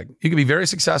douchebag. You could be very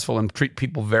successful and treat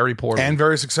people very poorly, and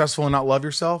very successful and not love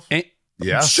yourself.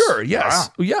 Yes, sure, yes,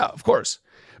 yeah, of course.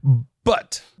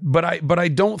 But I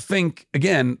don't think,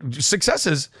 again, success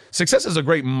is a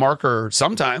great marker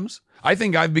sometimes. I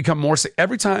think I've become more,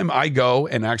 every time I go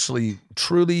and actually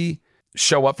truly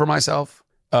show up for myself,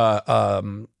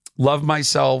 love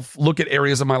myself, look at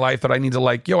areas of my life that I need to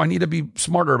I need to be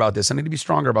smarter about this. I need to be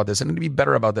stronger about this. I need to be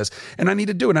better about this. And I need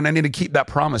to do it. And I need to keep that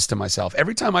promise to myself.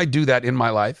 Every time I do that in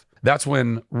my life, that's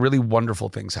when really wonderful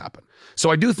things happen. So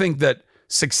I do think that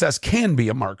success can be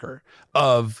a marker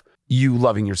of you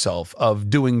loving yourself, of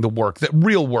doing the work, the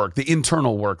real work, the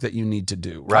internal work that you need to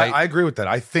do, right? I agree with that.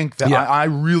 I think that I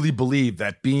really believe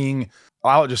that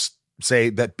I'll just say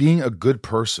that being a good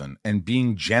person and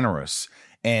being generous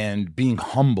and being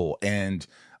humble and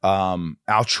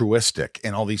altruistic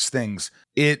and all these things,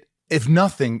 if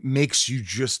nothing, makes you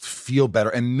just feel better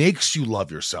and makes you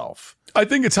love yourself. I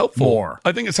think it's helpful. More.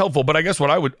 I think it's helpful, but I guess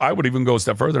what I would even go a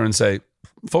step further and say,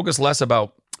 focus less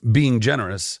about being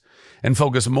generous and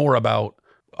focus more about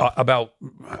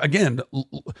again,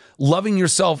 loving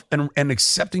yourself and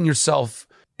accepting yourself.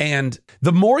 And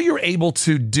the more you're able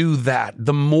to do that,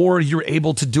 the more you're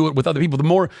able to do it with other people.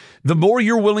 The more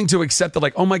you're willing to accept that,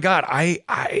 like, oh my God,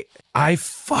 I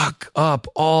fuck up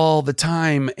all the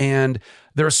time, and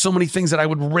there are so many things that I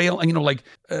would rail, and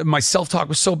my self-talk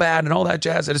was so bad and all that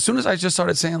jazz. And as soon as I just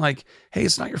started saying, like, hey,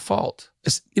 it's not your fault.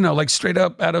 It's, like straight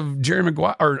up out of Jerry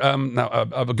Maguire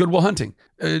or Good Will Hunting.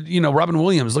 Robin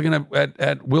Williams looking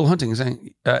at Will Hunting and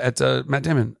saying at Matt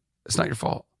Damon, it's not your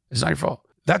fault. It's not your fault.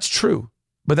 That's true.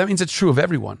 But that means it's true of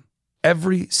everyone.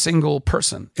 Every single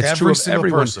person. It's true of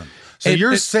everyone. Person. So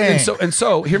you're saying. And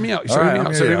so hear me out.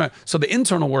 So the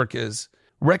internal work is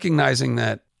recognizing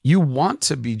that you want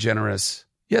to be generous.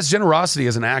 Yes, generosity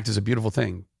as an act is a beautiful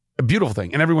thing.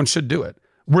 And everyone should do it.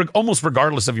 Almost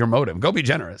regardless of your motive. Go be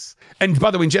generous. And by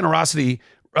the way, generosity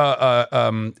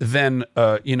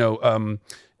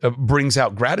brings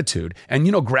out gratitude.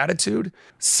 And gratitude,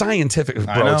 scientific,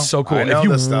 bro, it's so cool. If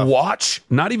you watch,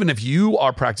 not even if you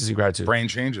are practicing gratitude. Brain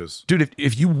changes. Dude,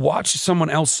 if you watch someone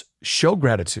else show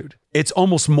gratitude, it's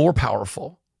almost more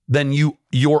powerful than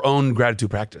your own gratitude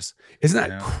practice. Isn't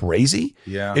that crazy?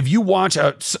 Yeah. If you watch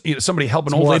somebody help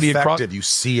an old lady across, you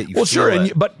see it. You feel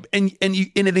it. And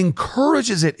it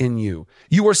encourages it in you.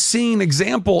 You are seeing an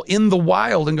example in the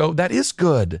wild and go, that is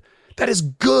good. That is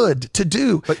good to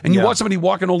do. And you watch somebody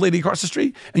walk an old lady across the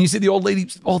street, and you see the old lady,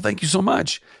 oh, thank you so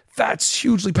much. That's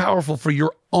hugely powerful for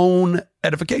your own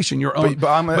edification. Your own.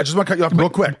 I just want to cut you off real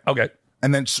quick. Okay.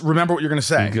 And then remember what you're going to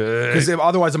say. Good. Because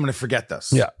otherwise I'm going to forget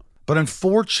this. Yeah. But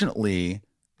unfortunately,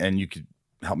 and you could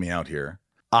help me out here,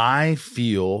 I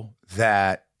feel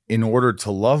that in order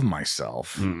to love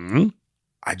myself,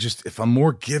 if I'm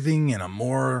more giving and I'm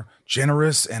more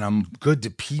generous and I'm good to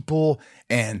people,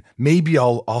 and maybe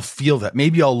I'll feel that.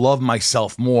 Maybe I'll love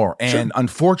myself more. And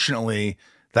unfortunately,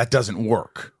 that doesn't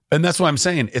work. And that's what I'm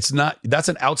saying. It's not. That's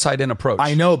an outside-in approach.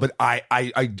 I know, but I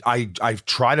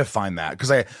try to find that,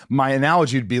 because my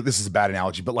analogy would be, this is a bad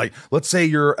analogy, but like, let's say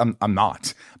I'm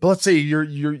not, but let's say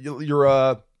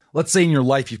let's say in your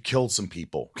life you've killed some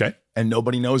people, okay, and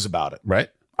nobody knows about it, right?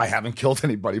 I haven't killed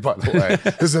anybody, by the way.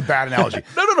 This is a bad analogy.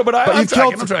 No, but I'm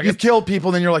tracking. You've killed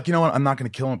people, and then you're like, you know what? I'm not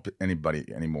going to kill anybody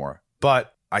anymore.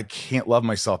 But I can't love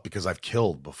myself because I've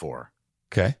killed before.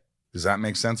 Okay. Does that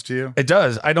make sense to you? It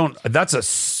does.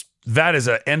 That is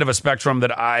an end of a spectrum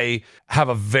that I have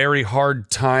a very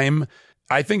hard time.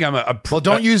 I think I'm well,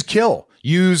 don't use kill.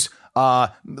 Use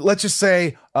let's just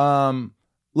say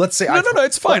let's say no,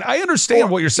 it's fine. I understand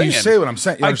what you're saying. You say what I'm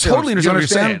saying. I totally understand what you're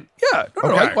saying. Yeah,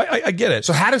 no, I get it.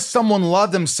 So how does someone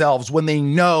love themselves when they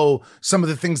know some of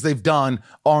the things they've done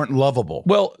aren't lovable?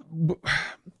 Well,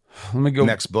 let me go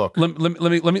next book. Let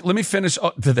me finish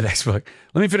to the next book.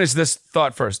 Let me finish this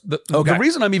thought first. The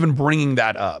reason I'm even bringing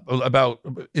that up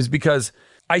is because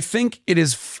I think it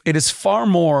is far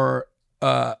more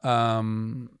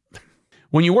when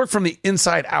you work from the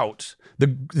inside out,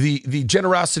 the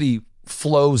generosity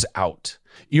flows out.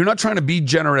 You're not trying to be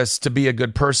generous to be a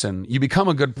good person. You become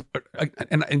a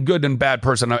good and bad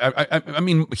person. I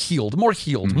mean, healed, more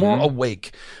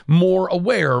awake, more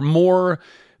aware,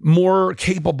 more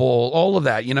capable, all of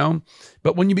that,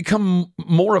 But when you become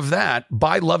more of that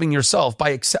by loving yourself,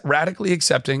 by radically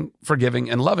accepting, forgiving,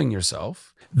 and loving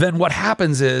yourself, then what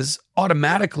happens is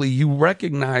automatically you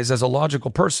recognize as a logical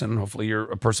person, hopefully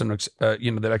you're a person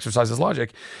that exercises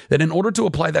logic, that in order to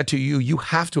apply that to you, you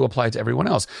have to apply it to everyone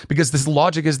else because this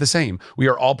logic is the same. We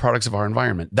are all products of our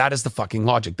environment. That is the fucking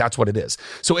logic. That's what it is.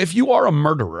 So if you are a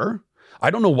murderer, I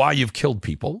don't know why you've killed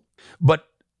people, but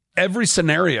every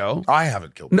scenario... I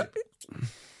haven't killed people.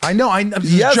 I know.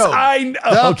 Yes, joke. I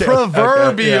know. The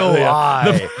proverbial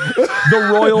lie. The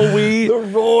royal we. The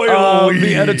royal we.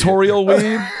 The editorial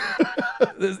we.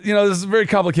 This is a very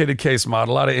complicated case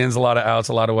model. A lot of ins, a lot of outs,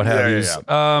 a lot of what have yous.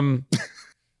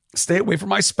 Stay away from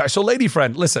my special lady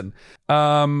friend. Listen,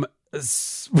 what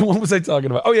was I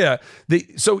talking about? Oh, yeah.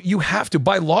 So you have to,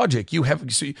 by logic,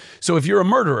 so if you're a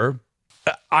murderer,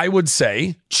 I would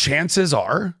say chances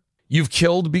are you've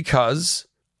killed because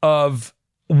of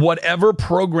whatever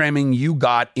programming you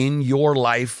got in your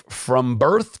life from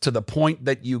birth to the point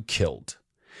that you killed.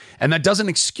 And that doesn't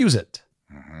excuse it.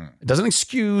 Mm-hmm. It doesn't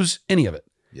excuse any of it.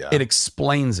 Yeah. It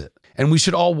explains it. And we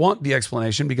should all want the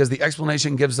explanation because the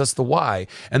explanation gives us the why.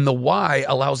 And the why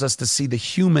allows us to see the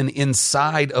human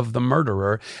inside of the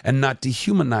murderer and not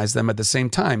dehumanize them at the same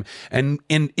time. And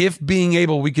if being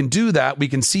able, we can do that, we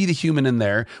can see the human in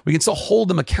there, we can still hold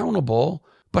them accountable,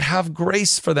 but have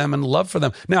grace for them and love for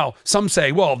them. Now, some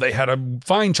say, well, they had a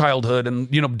fine childhood and,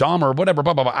 Dahmer, whatever,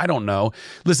 blah, blah, blah. I don't know.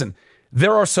 Listen,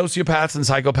 there are sociopaths and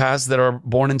psychopaths that are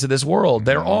born into this world.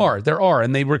 There are,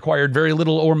 and they required very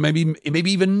little or maybe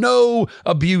even no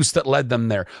abuse that led them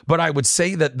there. But I would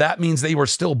say that means they were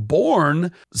still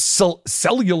born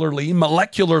cellularly,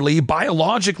 molecularly,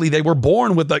 biologically. They were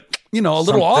born with a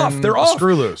little off. They're off.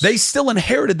 Screw loose. They still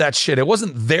inherited that shit. It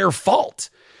wasn't their fault.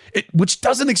 Which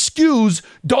doesn't excuse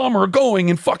Dahmer going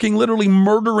and fucking literally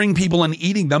murdering people and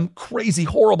eating them. Crazy,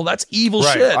 horrible. That's evil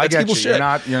shit. That's evil shit.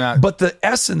 You're not. But the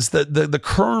essence, the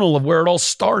kernel of where it all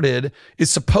started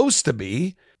is supposed to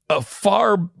be a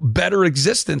far better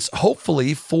existence,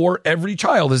 hopefully, for every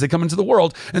child as they come into the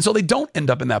world. And so they don't end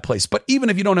up in that place. But even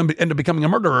if you don't end up becoming a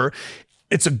murderer,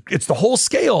 it's the whole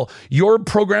scale. Your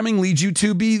programming leads you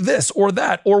to be this or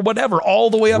that or whatever, all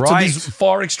the way up to these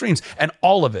far extremes. And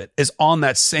all of it is on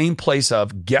that same place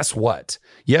of, guess what?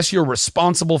 Yes, you're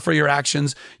responsible for your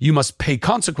actions. You must pay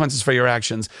consequences for your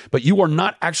actions, but you are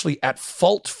not actually at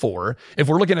fault for, if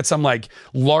we're looking at some like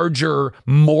larger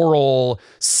moral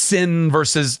sin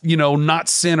versus, not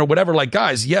sin or whatever, like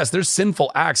guys, yes, there's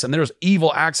sinful acts and there's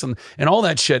evil acts and all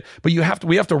that shit. But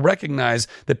we have to recognize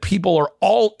that people are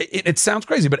all, it sounds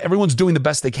crazy, but everyone's doing the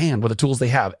best they can with the tools they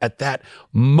have at that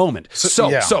moment. So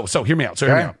hear me out.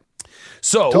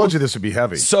 So told you this would be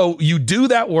heavy. So you do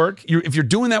that work. If you're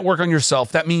doing that work on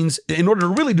yourself, that means in order to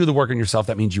really do the work on yourself,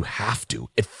 that means you have to.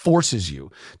 It forces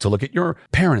you to look at your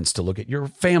parents, to look at your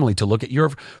family, to look at your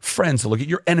friends, to look at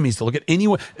your enemies, to look at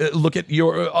anyone, look at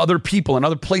your other people and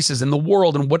other places in the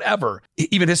world and whatever,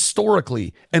 even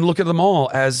historically, and look at them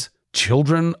all as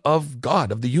children of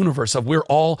God, of the universe, of we're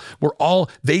all,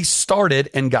 they started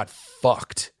and got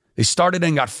fucked. They started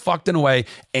and got fucked in a way,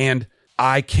 and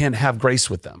I can have grace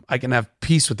with them. I can have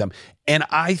peace with them. And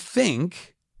I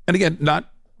think, and again,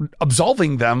 not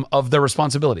absolving them of their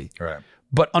responsibility, right,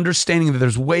 but understanding that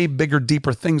there's way bigger,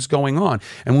 deeper things going on.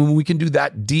 And when we can do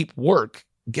that deep work,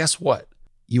 guess what?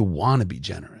 You want to be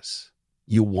generous.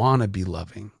 You want to be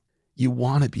loving. You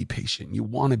want to be patient. You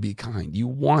want to be kind. You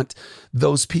want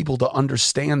those people to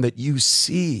understand that you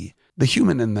see the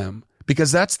human in them,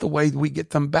 because that's the way we get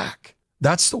them back.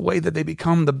 That's the way that they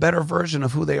become the better version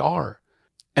of who they are.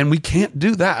 And we can't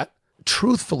do that.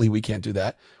 Truthfully, we can't do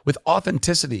that. With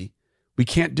authenticity, we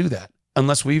can't do that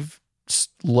unless we've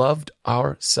loved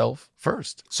ourselves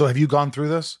first. So have you gone through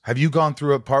this? Have you gone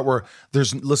through a part where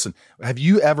have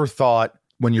you ever thought,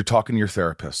 when you're talking to your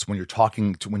therapist, when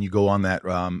you go on that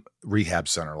rehab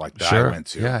center like that I went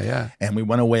to, yeah, and we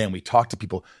went away and we talked to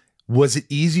people, was it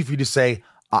easy for you to say,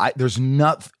 there's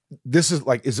nothing, this is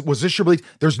like, was this your belief?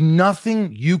 There's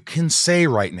nothing you can say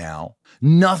right now.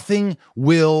 Nothing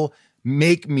will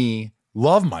make me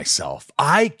love myself.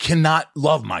 I cannot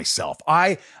love myself.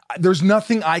 There's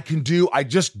nothing I can do. I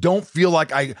just don't feel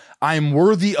like I'm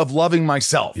worthy of loving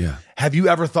myself. Yeah. Have you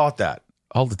ever thought that?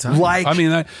 All the time. Like, I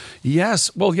mean,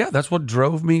 yes. Well, yeah, that's what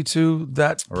drove me to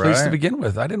that place to begin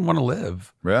with. I didn't want to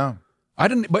live. Yeah. I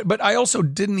didn't, but I also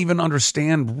didn't even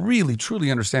really,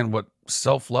 truly understand what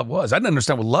self-love was. I didn't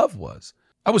understand what love was.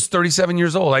 I was 37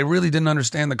 years old. I really didn't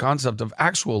understand the concept of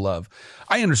actual love.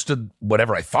 I understood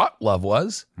whatever I thought love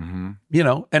was, you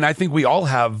know, and I think we all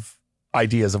have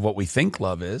ideas of what we think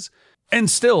love is. And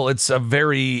still, it's a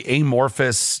very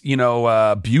amorphous, you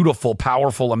know, beautiful,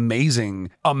 powerful,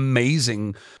 amazing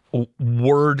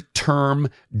word, term,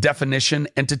 definition,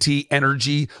 entity,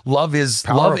 energy. Love is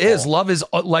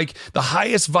like the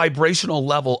highest vibrational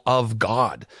level of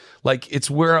God. Like it's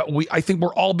where I think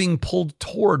we're all being pulled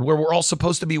toward, where we're all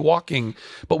supposed to be walking,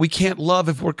 but we can't love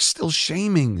if we're still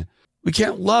shaming. We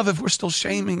can't love if we're still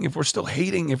shaming, if we're still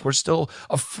hating, if we're still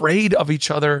afraid of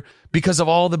each other because of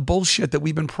all the bullshit that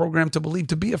we've been programmed to believe,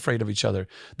 to be afraid of each other,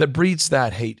 that breeds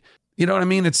that hate. You know what I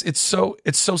mean? It's so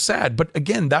sad. But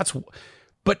again,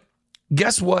 but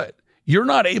guess what? You're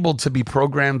not able to be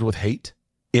programmed with hate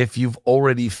if you've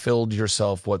already filled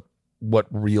yourself what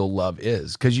real love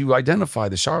is, because you identify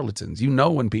the charlatans. You know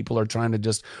when people are trying to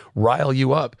just rile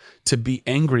you up to be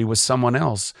angry with someone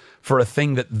else for a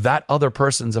thing that other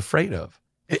person's afraid of.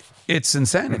 It's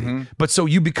insanity. But so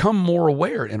you become more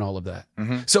aware in all of that.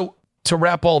 So to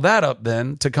wrap all that up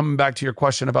then, to coming back to your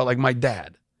question about like my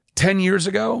dad, 10 years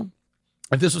ago,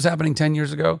 if this was happening 10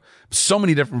 years ago, so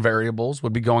many different variables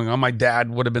would be going on. My dad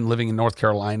would have been living in North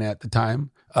Carolina at the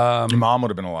time. Your mom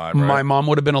would have been alive, right? My mom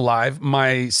would have been alive.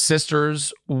 My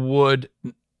sisters one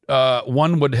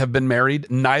would have been married.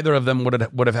 Neither of them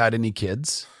would have had any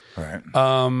kids. Right.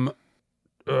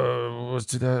 Was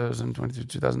 2022,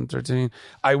 2013.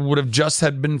 I would have just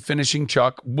had been finishing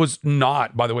Chuck. Was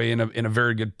not, by the way, in a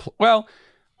very good. Well,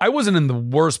 I wasn't in the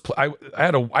worst. I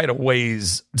had a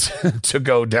ways to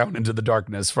go down into the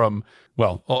darkness from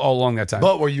all along that time.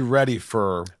 But were you ready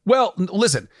for? Well,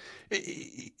 listen.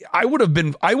 I would have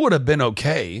been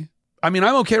okay. I mean,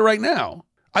 I'm okay right now.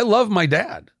 I love my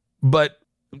dad, but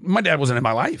my dad wasn't in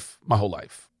my life my whole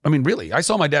life. I mean, really, I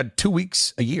saw my dad 2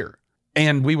 weeks a year,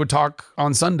 and we would talk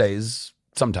on Sundays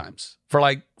sometimes for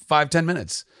like 5-10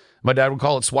 minutes. My dad would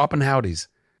call it swapping howdies.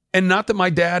 And not that my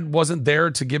dad wasn't there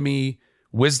to give me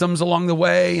wisdoms along the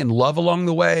way and love along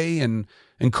the way and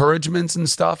encouragements and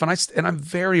stuff. And I'm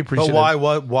very appreciative.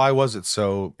 But why was it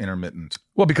so intermittent?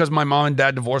 Well, because my mom and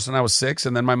dad divorced when I was 6,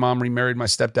 and then my mom remarried my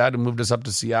stepdad and moved us up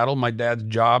to Seattle. My dad's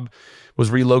job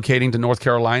was relocating to North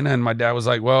Carolina, and my dad was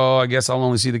like, well, I guess I'll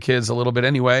only see the kids a little bit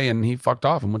anyway, and he fucked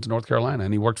off and went to North Carolina,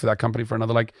 and he worked for that company for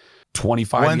another like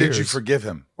 25 years. When did you forgive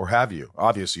him, or have you?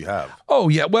 Obviously you have. Oh,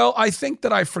 yeah. Well, I think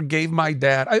that I forgave my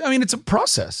dad. I mean, it's a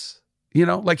process. You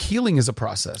know, like healing is a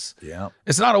process. Yeah.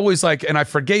 It's not always like, and I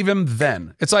forgave him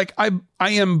then. It's like, I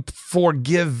am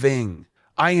forgiving.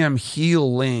 I am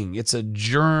healing. It's a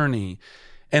journey.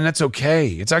 And that's okay.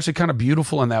 It's actually kind of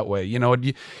beautiful in that way, you know,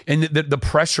 and the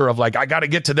pressure of like, I got to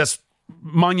get to this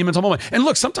monumental moment. And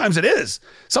look, sometimes it is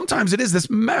this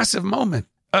massive moment.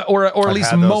 Or at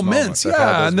least moments.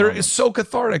 Yeah. And it's so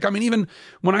cathartic. I mean, even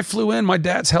when I flew in, my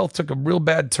dad's health took a real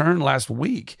bad turn last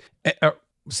week.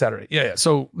 Saturday. Yeah.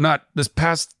 So not this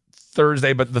past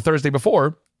Thursday, but the Thursday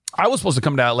before. I was supposed to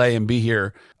come to LA and be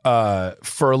here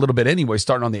for a little bit anyway,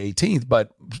 starting on the 18th. But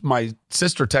my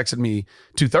sister texted me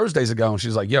 2 Thursdays ago, and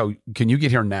she's like, yo, can you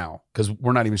get here now? Because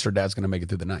we're not even sure Dad's going to make it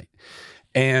through the night.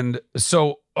 And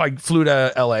so I flew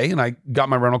to LA, and I got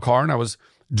my rental car, and I was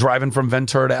driving from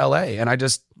Ventura to LA. And I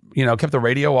just, kept the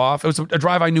radio off. It was a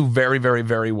drive I knew very, very,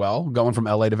 very well, going from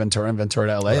LA to Ventura and Ventura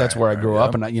to LA. Right, that's where I grew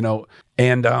up.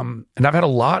 And and I've had a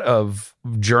lot of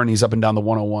journeys up and down the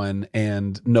 101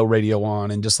 and no radio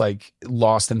on and just like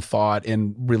lost in thought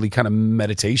and really kind of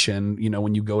meditation,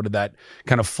 when you go to that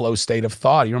kind of flow state of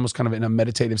thought, you're almost kind of in a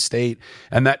meditative state.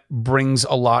 And that brings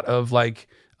a lot of like,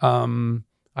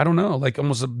 I don't know, like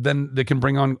almost then they can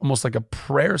bring on almost like a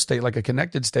prayer state, like a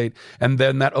connected state. And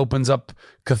then that opens up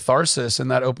catharsis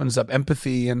and that opens up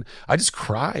empathy. And I just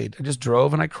cried. I just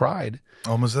drove and I cried.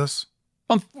 When was this?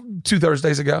 2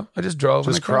 Thursdays ago. I just drove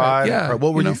and I cried. Yeah.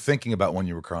 What were you thinking about when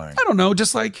you were crying? I don't know.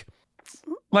 Just like.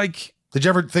 Did you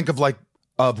ever think of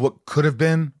what could have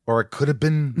been or it could have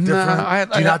been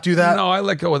different? Do you not do that? No, I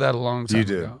let go of that a long time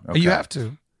ago. You do? Okay. You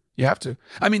have to.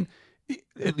 I mean,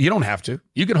 you don't have to.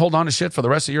 You can hold on to shit for the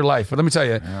rest of your life. But let me tell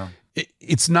you,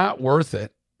 it's not worth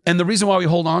it. And the reason why we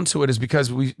hold on to it is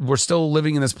because we're still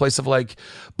living in this place of like,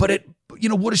 but it,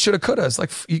 woulda, shoulda, coulda. It's like,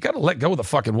 you got to let go of the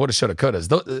fucking woulda, shoulda,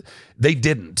 couldas. They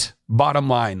didn't. Bottom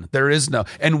line, there is no,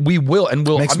 and we will, and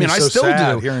we'll. Makes me I so still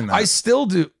sad do. hearing that. I still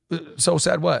do. So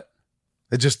sad. What?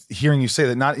 It's just hearing you say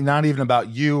that, not even about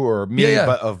you or me,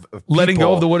 but of letting people.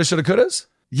 go of the woulda, shoulda, couldas.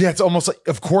 Yeah, it's almost like,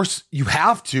 of course you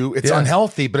have to. It's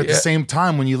unhealthy, but at the same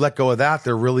time, when you let go of that,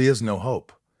 there really is no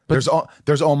hope. But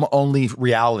there's only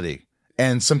reality.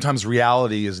 And sometimes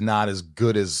reality is not as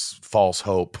good as false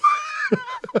hope.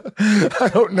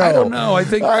 I don't know. I don't know. I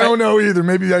don't know either.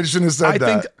 Maybe I shouldn't have said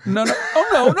that. No.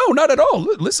 Oh, no, not at all.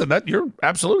 Listen, that you're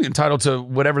absolutely entitled to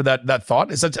whatever that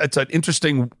thought is. It's an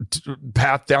interesting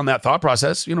path down that thought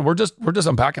process. We're just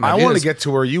unpacking ideas. I want to get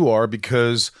to where you are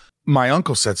because my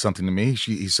uncle said something to me.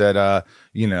 He said,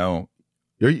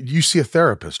 you see a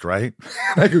therapist, right?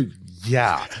 And I go,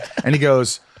 yeah. And he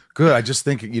goes, good. I just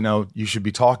think, you should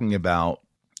be talking about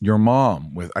your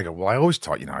mom I go, well, I always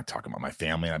talk, I talk about my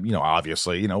family and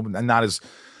obviously, not as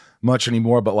much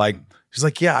anymore, but like, she's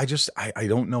like, yeah, I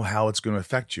don't know how it's going to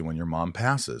affect you when your mom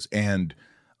passes. And,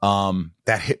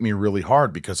 that hit me really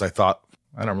hard because I thought,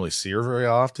 I don't really see her very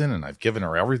often and I've given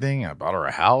her everything. I bought her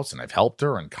a house and I've helped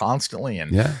her and constantly.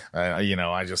 And, I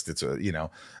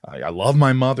love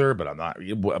my mother, but I'm not,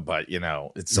 but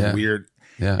it's some weird.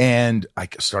 Yeah. And I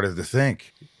started to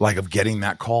think like of getting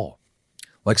that call,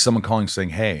 like someone calling saying,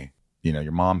 hey,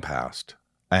 your mom passed.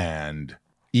 And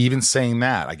even saying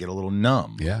that, I get a little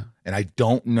numb. Yeah. And I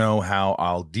don't know how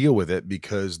I'll deal with it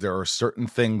because there are certain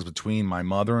things between my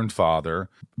mother and father,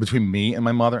 between me and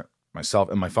my mother,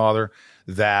 myself and my father,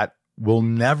 that will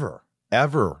never,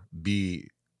 ever be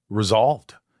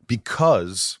resolved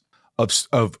because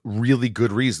of really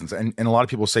good reasons. And a lot of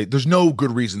people say there's no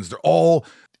good reasons. They're all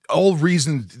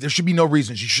reasons. There should be no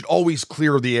reasons. You should always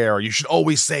clear the air. You should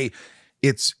always say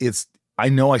I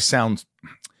know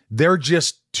they're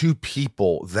just two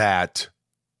people that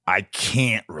I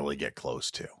can't really get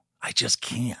close to. I just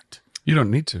can't. You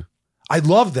don't need to. I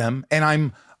love them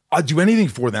and I'll do anything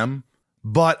for them,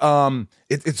 but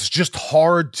it's just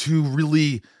hard to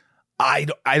really, I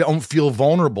don't feel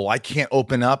vulnerable. I can't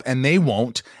open up and they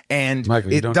won't. And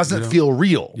Michael, it doesn't feel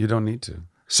real. You don't need to.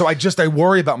 So I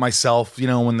worry about myself,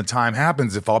 when the time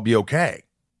happens, if I'll be okay.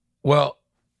 Well,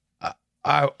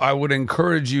 I would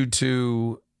encourage you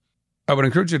to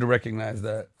recognize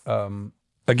that,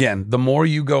 again, the more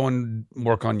you go and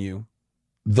work on you,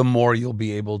 the more you'll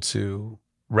be able to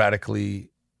radically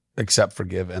accept,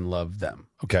 forgive, and love them.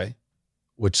 Okay.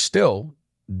 Which still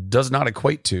does not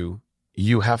equate to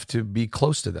you have to be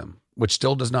close to them, which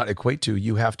still does not equate to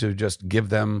you have to just give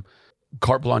them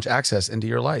carte blanche access into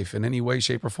your life in any way,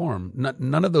 shape, or form.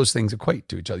 None of those things equate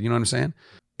to each other. You know what I'm saying?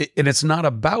 And it's not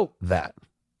about that.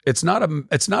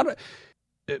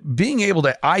 Being able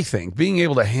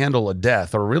to handle a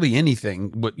death or really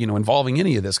anything, involving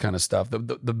any of this kind of stuff.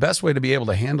 The best way to be able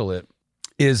to handle it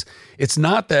is it's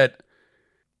not that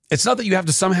you have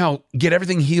to somehow get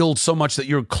everything healed so much that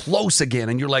you're close again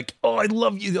and you're like, oh, I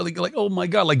love you. Like, oh my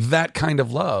God, like that kind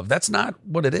of love. That's not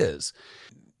what it is.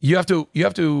 You have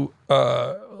to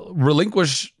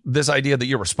relinquish this idea that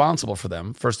you're responsible for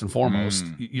them first and foremost.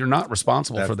 You're not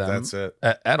responsible for them. That's it.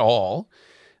 At all.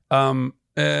 So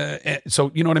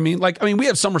you know what I mean? Like, we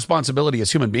have some responsibility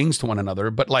as human beings to one another,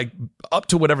 but like up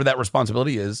to whatever that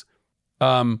responsibility is,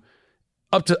 up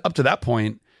to that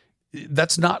point,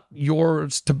 that's not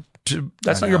yours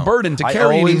that's not your burden to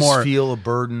carry anymore. I always feel a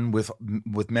burden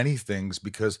with many things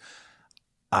because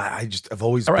I've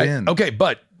always been. Okay,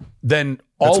 but then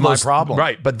that's my problem.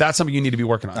 Right, but that's something you need to be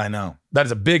working on. I know. That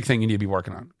is a big thing you need to be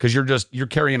working on because you're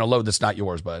carrying a load that's not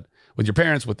yours, bud. With your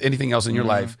parents, with anything else in your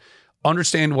life,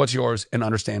 understand what's yours and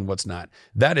understand what's not.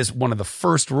 That is one of the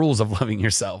first rules of loving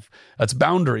yourself. That's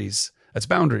boundaries.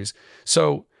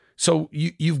 So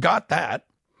you've got that.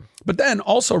 But then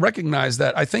also recognize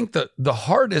that I think that the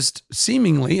hardest,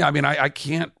 seemingly, I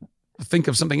can't think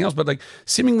of something else, but like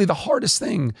seemingly the hardest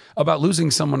thing about losing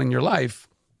someone in your life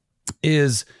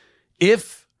is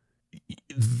if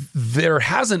there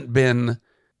hasn't been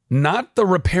not the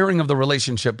repairing of the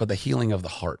relationship, but the healing of the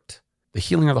heart. The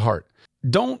healing of the heart.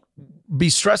 Don't be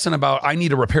stressing about, I need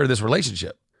to repair this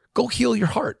relationship. Go heal your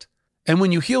heart. And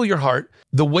when you heal your heart,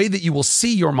 the way that you will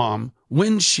see your mom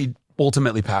when she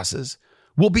ultimately passes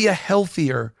will be a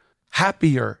healthier,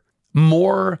 happier,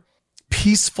 more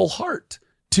peaceful heart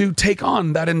to take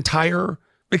on that entire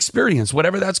experience,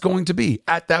 whatever that's going to be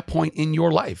at that point in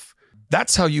your life.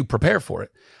 That's how you prepare for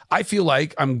it. I feel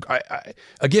like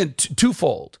again,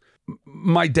 twofold.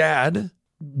 My dad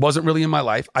wasn't really in my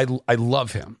life. I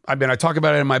love him. I mean, I talk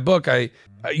about it in my book.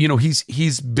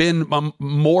 He's been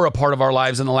more a part of our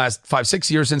lives in the last 5-6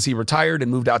 years since he retired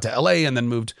and moved out to LA and then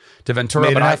moved to Ventura.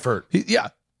 Made an effort. Yeah.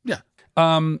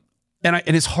 And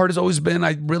his heart has always been,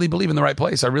 I really believe, in the right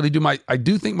place. I really do. I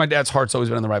do think my dad's heart's always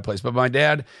been in the right place. But my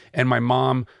dad and my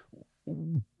mom,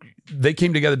 they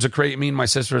came together to create me and my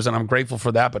sisters, and I'm grateful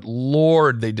for that. But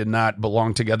Lord, they did not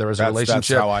belong together as a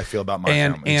relationship. That's how I feel about my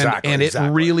family. And it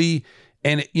really,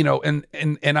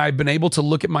 and I've been able to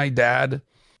look at my dad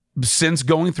since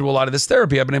going through a lot of this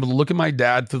therapy. I've been able to look at my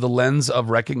dad through the lens of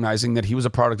recognizing that he was a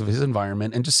product of his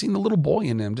environment and just seeing the little boy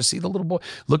in him. Just see the little boy.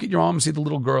 Look at your mom and see the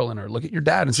little girl in her. Look at your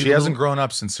dad and see. She hasn't grown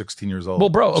up since 16 years old. Well,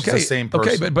 bro, okay, she's the same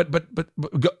person. Okay, but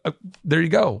there you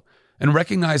go. And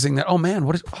recognizing that, oh man,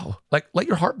 let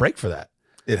your heart break for that.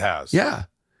 It has. Yeah.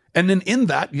 And then in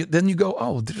that, then you go,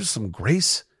 oh, there's some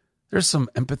grace. There's some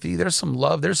empathy. There's some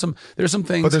love. There's some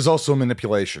things. But there's also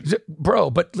manipulation.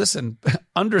 Bro, but listen,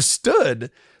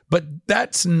 understood. But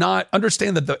that's not,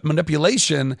 understand that the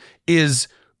manipulation is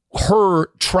her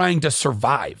trying to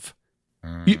survive.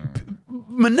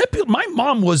 My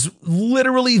mom was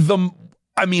literally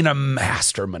a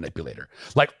master manipulator.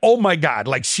 Like, oh my God,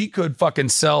 like she could fucking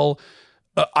sell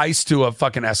ice to a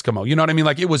fucking Eskimo. You know what I mean?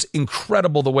 Like it was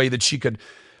incredible the way that she could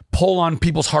pull on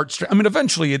people's heartstrings. I mean,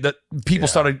 eventually that people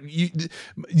started,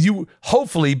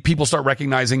 hopefully people start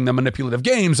recognizing the manipulative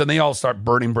games and they all start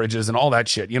burning bridges and all that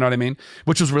shit. You know what I mean?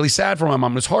 Which was really sad for my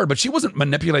mom. It was hard, but she wasn't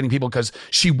manipulating people because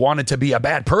she wanted to be a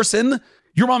bad person.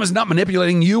 Your mom is not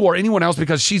manipulating you or anyone else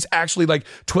because she's actually like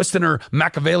twisting her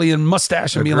Machiavellian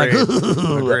mustache and being like,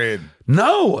 Agreed.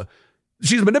 No,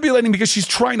 she's manipulating because she's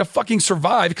trying to fucking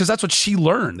survive because that's what she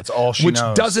learned. That's all she knows.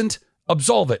 Which doesn't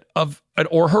absolve it of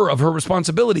her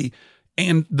responsibility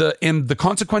and the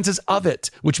consequences of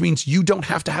it, which means you don't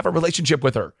have to have a relationship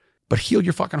with her, but heal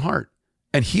your fucking heart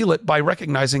and heal it by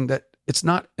recognizing that it's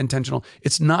not intentional.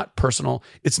 It's not personal.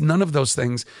 It's none of those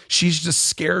things. She's just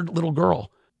scared little girl.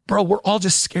 Bro, we're all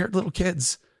just scared little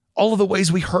kids. All of the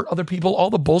ways we hurt other people, all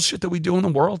the bullshit that we do in the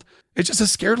world. It's just a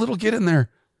scared little kid in there,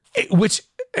 which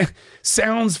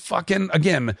sounds fucking,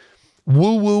 again,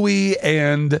 woo-woo-y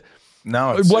and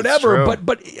no, whatever. It's true.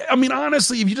 But I mean,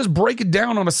 honestly, if you just break it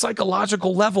down on a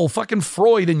psychological level, fucking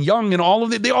Freud and Jung and all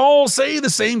of it, they all say the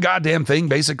same goddamn thing.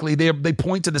 Basically, they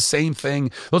point to the same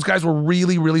thing. Those guys were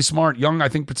really, really smart. Jung, I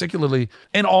think, particularly,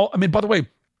 and all. I mean, by the way,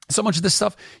 so much of this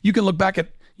stuff you can look back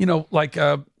at.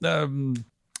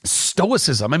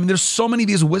 Stoicism. I mean, there's so many of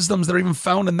these wisdoms that are even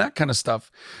found in that kind of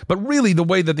stuff. But really, the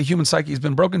way that the human psyche has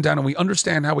been broken down and we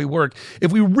understand how we work,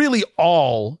 if we really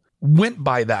all went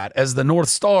by that as the North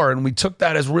Star and we took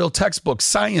that as real textbook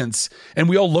science and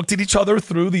we all looked at each other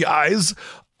through the eyes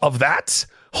of that,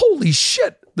 holy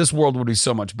shit, this world would be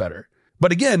so much better.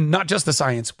 But again, not just the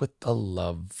science, with the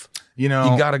love. You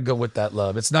got to go with that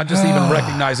love. It's not just even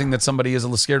recognizing that somebody is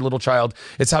a scared little child.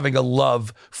 It's having a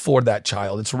love for that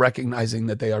child. It's recognizing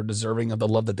that they are deserving of the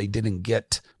love that they didn't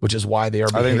get, which is why they are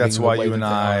behaving. I think that's the why way you and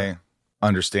I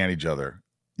understand each other.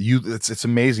 It's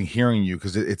amazing hearing you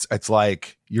because it's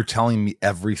like you're telling me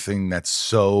everything that's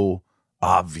so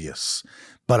obvious,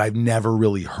 but I've never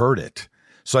really heard it.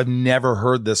 So I've never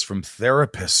heard this from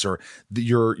therapists or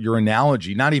your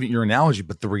analogy, not even your analogy,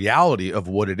 but the reality of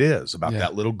what it is about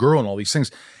that little girl and all these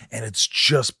things. And it's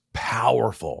just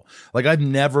powerful. Like I've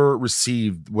never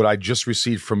received what I just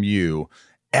received from you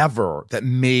ever that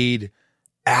made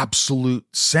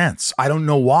absolute sense. I don't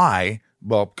know why.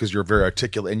 Well, because you're very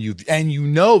articulate and you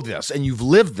know this and you've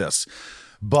lived this,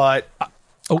 but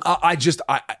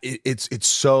it's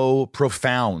so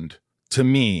profound to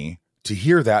me to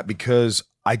hear that because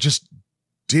I just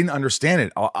didn't understand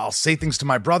it. I'll say things to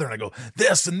my brother and I go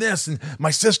this and my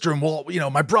sister and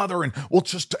my brother and we'll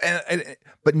just,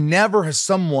 but never has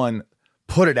someone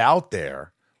put it out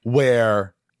there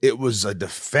where it was a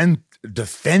defending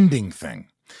thing.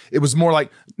 It was more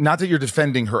like, not that you're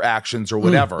defending her actions or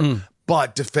whatever,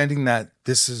 but defending that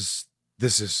this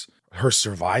is her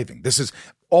surviving. This is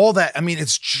all that. I mean,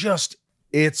 it's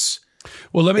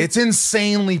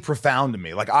insanely profound to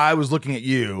me. Like I was looking at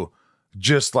you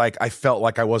just like I felt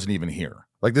like I wasn't even here.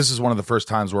 Like this is one of the first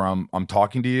times where I'm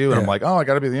talking to you and I'm like, oh, I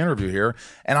got to be in the interview here.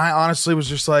 And I honestly was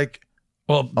just like,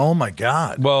 well, oh my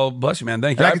God. Well, bless you, man.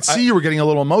 Thank you. And I could see you were getting a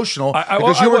little emotional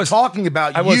because you were talking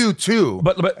about you too,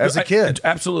 but as a kid.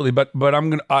 Absolutely. But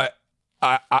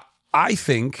I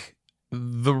think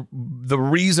the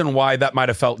reason why that might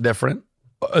have felt different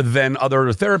than other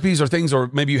therapies or things, or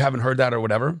maybe you haven't heard that or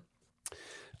whatever,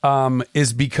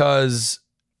 is because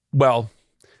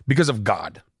of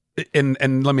God.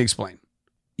 And let me explain.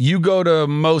 You go to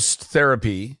most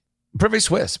therapy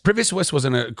Privé Suisse was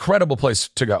an incredible place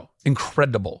to go.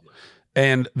 Incredible.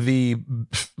 And the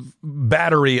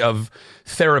battery of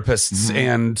therapists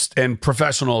and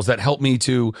professionals that helped me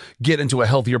to get into a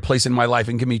healthier place in my life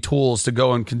and give me tools to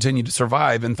go and continue to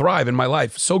survive and thrive in my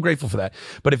life. So grateful for that.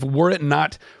 But if were it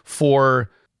not for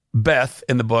Beth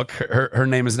in the book, her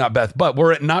name is not Beth, but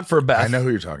were it not for Beth. I know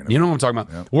who you're talking about. You know what I'm talking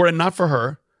about. Yep. Were it not for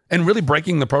her and really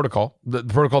breaking the protocol that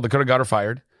could have got her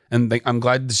fired. And I'm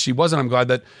glad that she wasn't. I'm glad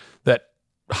that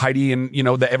Heidi and,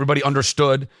 that everybody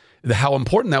understood how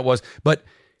important that was. But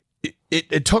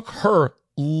it took her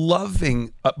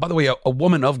loving, by the way, a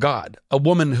woman of God, a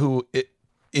woman who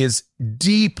is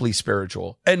deeply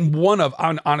spiritual and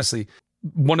honestly,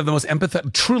 one of the most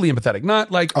empathetic, truly empathetic,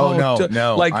 not like,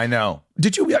 no, like, I know.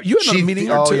 Did you had a meeting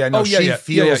her too? She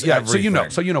feels everything.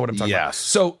 So you know what I'm talking about.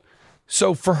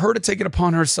 So for her to take it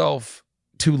upon herself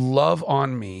to love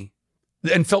on me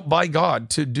and felt by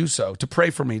God to do so, to pray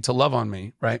for me, to love on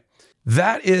me, right?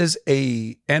 That is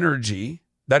a energy,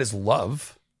 that is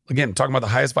love. Again, talking about the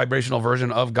highest vibrational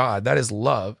version of God, that is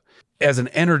love as an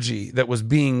energy that was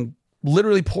being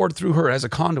literally poured through her as a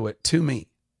conduit to me.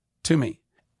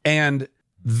 And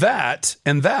that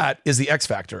is the X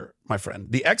factor, my friend.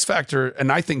 The X factor,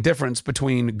 and I think difference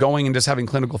between going and just having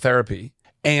clinical therapy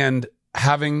and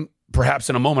having perhaps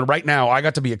in a moment right now, I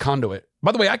got to be a conduit.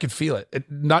 By the way, I could feel it.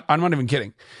 I'm not even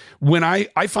kidding. When I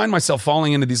find myself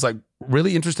falling into these like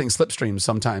really interesting slipstreams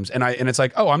sometimes, and it's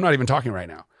like, oh, I'm not even talking right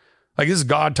now. Like this is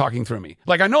God talking through me.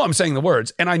 Like I know I'm saying the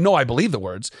words, and I know I believe the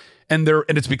words, and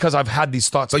it's because I've had these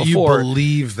thoughts before. But you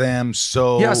believe them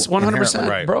so. Yes, 100%,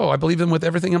 right. Bro. I believe them with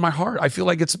everything in my heart. I feel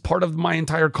like it's part of my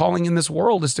entire calling in this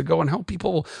world is to go and help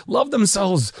people love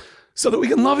themselves, so that we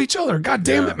can love each other. God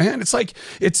damn it, man. It's like,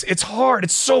 it's hard.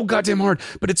 It's so goddamn hard,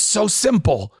 but it's so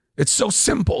simple. It's so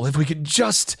simple. If we could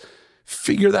just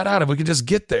figure that out, if we could just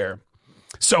get there.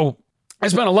 So I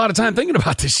spent a lot of time thinking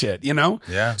about this shit,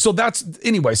 Yeah. So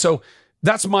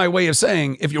that's my way of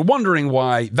saying, if you're wondering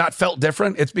why that felt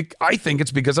different, I think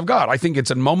it's because of God. I think it's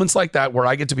in moments like that where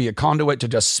I get to be a conduit to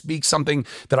just speak something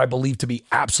that I believe to be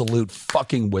absolute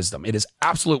fucking wisdom. It is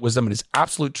absolute wisdom. It is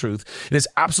absolute truth. It is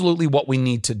absolutely what we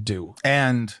need to do.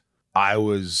 And I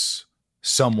was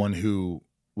someone who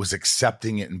was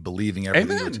accepting it and believing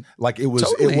everything. Amen. Like it was,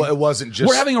 Totally. it wasn't just.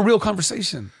 We're having a real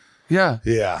conversation. Yeah.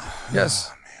 Yeah. Yes.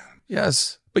 Oh, man.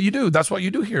 Yes. But you do. That's what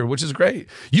you do here, which is great.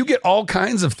 You get all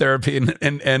kinds of therapy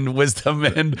and wisdom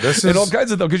and all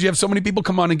kinds of though, because you have so many people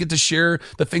come on and get to share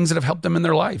the things that have helped them in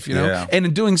their life, Yeah. And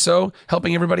in doing so,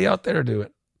 helping everybody out there do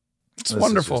it. It's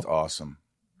wonderful. Is just awesome.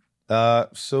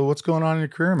 So what's going on in your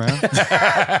career, man?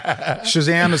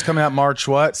 Shazam is coming out March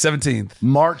what? 17th.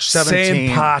 March 17th.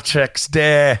 St. Patrick's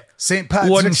Day. St.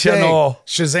 Patrick's Day.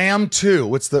 Shazam 2.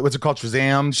 What's it called?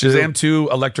 Shazam 2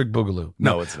 Electric Boogaloo.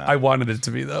 No, it's not. I wanted it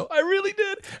to be though. I really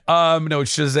did. No,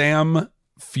 Shazam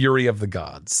Fury of the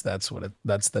Gods. That's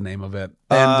the name of it.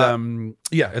 And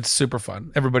it's super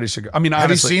fun. Everybody should go. I mean,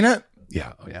 honestly, have you seen it?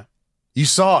 Yeah. Oh yeah. You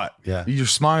saw it. Yeah. You're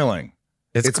smiling.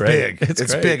 It's great. big. It's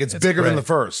great. big. It's bigger than the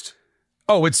first.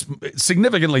 Oh, it's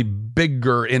significantly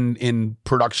bigger in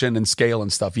production and scale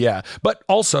and stuff. Yeah. But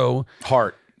also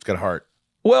heart. It's got heart.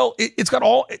 Well, it's got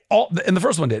all, and the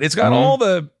first one did. It's got all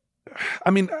the,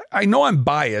 I mean, I know I'm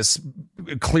biased,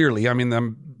 clearly. I mean,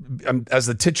 I'm as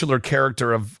the titular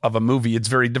character of a movie, it's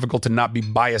very difficult to not be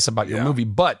biased about your movie.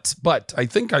 But I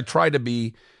think I try to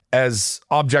be as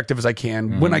objective as I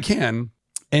can when I can.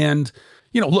 And,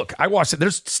 look, I watched it.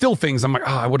 There's still things I'm like,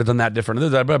 I would have done that different.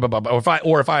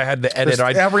 Or if I had the edit,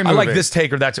 I like this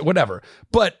take or that's whatever.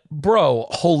 But bro,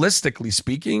 holistically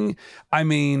speaking, I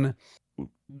mean,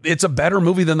 it's a better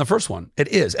movie than the first one. It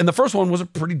is. And the first one was a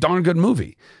pretty darn good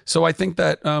movie. So I think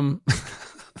that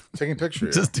taking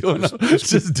pictures. just doing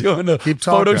a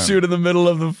photo shoot in the middle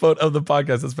of the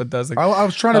podcast. That's fantastic. I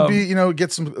was trying to be,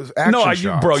 get some action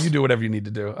shots. Bro, you do whatever you need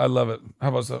to do. I love it. How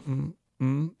about that?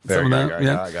 There you go.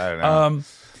 I got it now.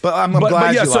 But I'm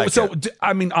glad you like it.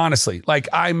 I mean, honestly, like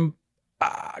I'm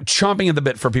chomping at the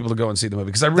bit for people to go and see the movie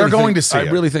because they're going to see it.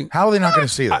 I really think. How are they not going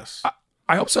to see this?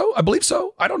 I hope so. I believe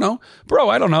so. I don't know, bro.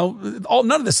 I don't know.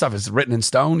 None of this stuff is written in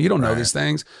stone. You don't know these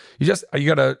things. You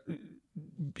gotta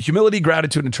humility,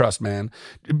 gratitude, and trust, man.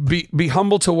 Be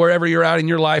humble to wherever you're at in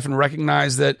your life and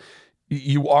recognize that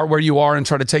you are where you are and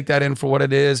try to take that in for what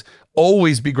it is.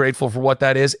 Always be grateful for what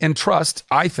that is and trust,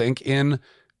 I think, in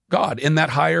God, in that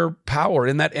higher power,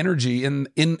 in that energy,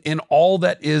 in all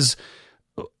that is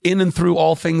in and through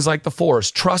all things like the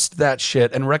Force. Trust that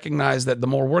shit and recognize that the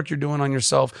more work you're doing on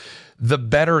yourself, the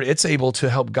better it's able to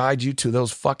help guide you to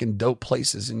those fucking dope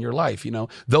places in your life.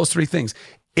 Those three things.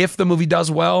 If the movie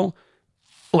does well,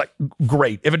 like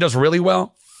great. If it does really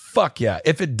well, fuck yeah.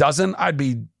 If it doesn't, I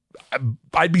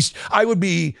would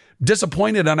be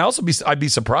disappointed, and I'd be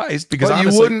surprised because but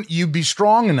honestly, you'd be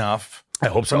strong enough. I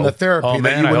hope so. From the therapy Oh, that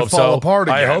man, you I wouldn't hope fall so. apart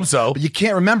again. I hope so. But you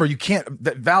can't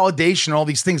that validation, all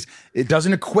these things, it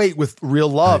doesn't equate with real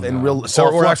love and real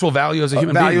or actual value as a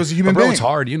human being. Value as a human Bro, being. It's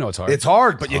hard. You know it's hard. It's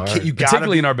hard, but you gotta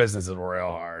particularly in our business, it's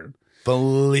real hard.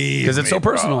 Believe because it's so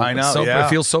personal. Bro. I know. It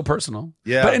feels so personal.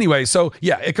 Yeah. But anyway, so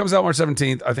yeah, it comes out March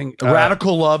 17th. I think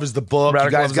Radical Love is the book. You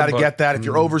guys got to get that. If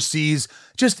you're Mm-hmm. overseas,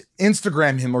 just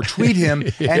Instagram him or tweet him,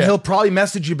 and he'll probably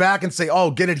message you back and say, "Oh,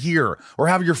 get it here," or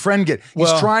have your friend get.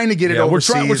 He's trying to get it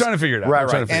overseas. We're trying to figure it out.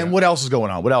 Right. And what else is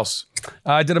going on? What else?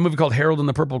 I did a movie called Harold and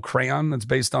the Purple Crayon that's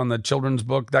based on the children's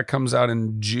book that comes out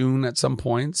in June at some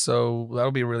point. So that'll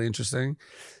be really interesting.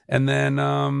 And then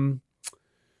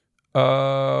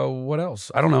what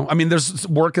else? I don't know. I mean, there's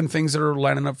work and things that are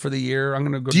lining up for the year. I'm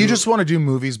gonna go. Do you just want to do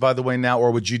movies, by the way, now,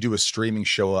 or would you do a streaming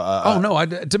show? No.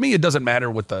 To me, it doesn't matter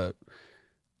what the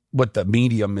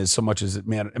medium is so much as it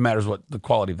matters what the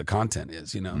quality of the content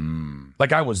is. You know,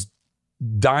 like I was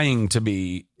dying to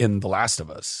be in The Last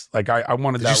of Us. Like I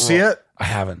wanted. Did you see it? I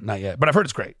haven't, not yet, but I've heard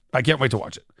it's great. I can't wait to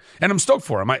watch it, and I'm stoked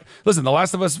for it. Listen, The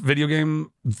Last of Us video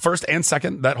game, first and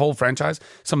second, that whole franchise,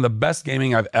 some of the best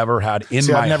gaming I've ever had in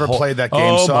my. I've never played that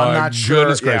game, so I'm not sure.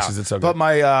 Goodness gracious, it's so good. But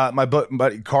my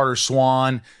buddy Carter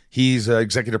Swan, he's an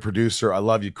executive producer. I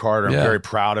love you, Carter. I'm very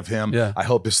proud of him. Yeah. I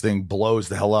hope this thing blows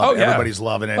the hell up. Oh, yeah. Everybody's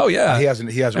loving it. Oh yeah, he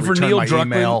hasn't and for returned Neil my Druckmann,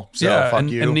 email. So fuck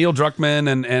you. And Neil Druckmann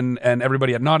and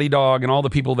everybody at Naughty Dog and all the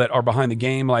people that are behind the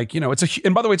game. Like, you know,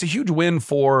 and by the way, it's a huge win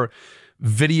for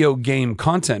video game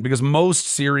content because most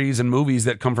series and movies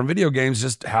that come from video games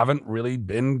just haven't really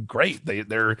been great.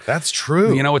 They're That's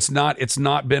true. You know, it's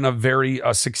not been a very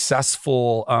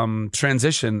successful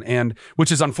transition, and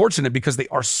which is unfortunate because they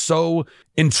are so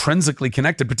intrinsically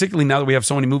connected, particularly now that we have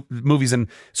so many movies and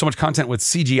so much content with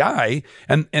CGI,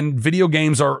 and video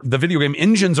games the video game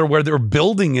engines are where they're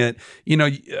building it. You know,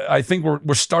 I think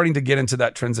we're starting to get into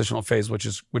that transitional phase, which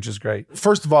is great.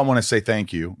 First of all, I want to say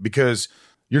thank you because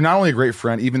you're not only a great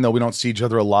friend, even though we don't see each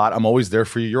other a lot. I'm always there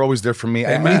for you. You're always there for me.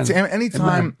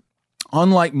 Anytime,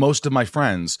 unlike most of my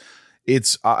friends,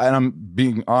 and I'm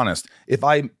being honest, if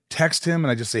I text him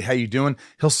and I just say, "How you doing?"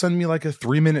 He'll send me like a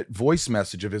 3-minute voice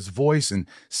message of his voice and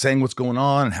saying what's going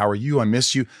on and how are you? I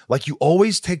miss you. Like you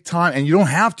always take time, and you don't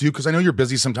have to because I know you're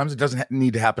busy. Sometimes it doesn't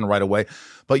need to happen right away,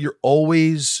 but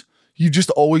you've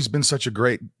just always been such a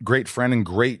great friend and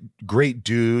great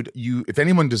dude. If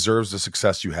anyone deserves the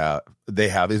success they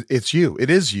have, it's you. It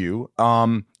is you.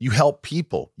 You help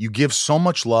people. You give so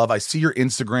much love. I see your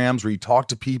Instagrams where you talk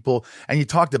to people and you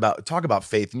talk about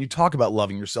faith and you talk about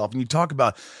loving yourself and you talk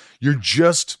about you're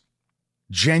just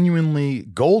genuinely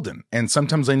golden. And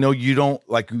sometimes I know you don't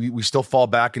like. We still fall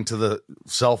back into the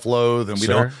self-loathe and we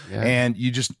don't. Yeah. And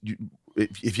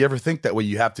if you ever think that way,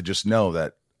 you have to just know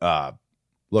that.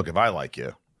 Look, if I like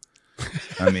you,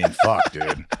 I mean, fuck,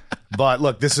 dude. But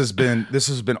look, this has been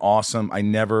awesome.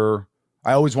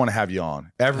 I always want to have you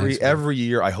on every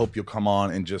year. I hope you'll come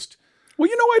on and just. Well,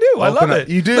 you know I do. I love it.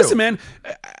 You do. Listen, man.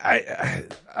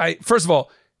 I first of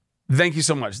all, thank you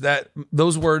so much.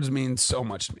 Those words mean so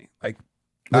much to me. Like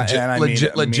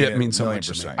legit mean so much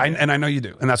to me. Yeah. And I know you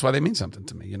do, and that's why they mean something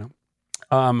to me. You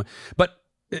know, but.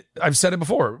 I've said it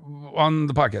before on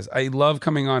the podcast. I love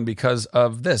coming on because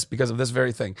of this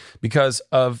very thing. Because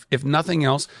of, if nothing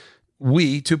else,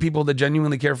 we, two people that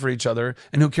genuinely care for each other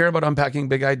and who care about unpacking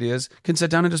big ideas, can sit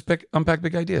down and just unpack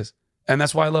big ideas. And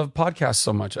that's why I love podcasts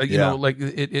so much. You know, like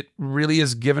it really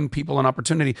has given people an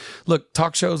opportunity. Look,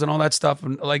 talk shows and all that stuff,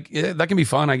 and like that can be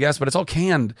fun, I guess, but it's all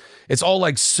canned. It's all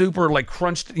like super like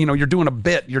crunched. You know, you're doing a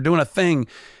bit, you're doing a thing,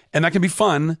 and that can be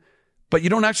fun. But you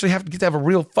don't actually have to have a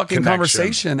real fucking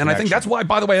conversation. And I think that's why,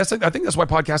 by the way, I think that's why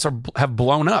podcasts have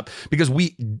blown up, because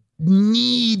we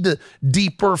need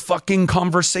deeper fucking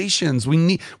conversations.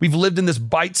 We've lived in this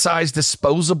bite-sized,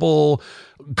 disposable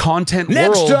content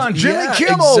world. Next on Jimmy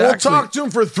Kimmel, we'll talk to him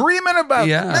for 3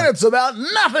 minutes about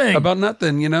nothing. About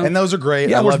nothing, you know? And those are great.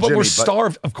 Yeah, I love Jimmy, we're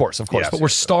starved, of course. Yes, but we're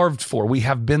starved for, we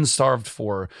have been starved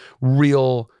for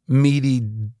real, meaty,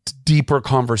 deeper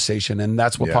conversation. And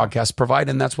that's what podcasts provide.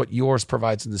 And that's what yours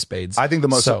provides in the spades. I think the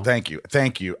most, thank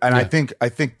you. And I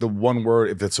think the one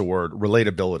word, if it's a word,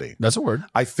 relatability. That's a word.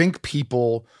 I think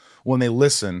people, when they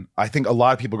listen, I think a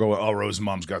lot of people go, "Oh,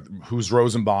 who's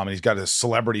Rosenbaum? And he's got a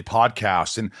celebrity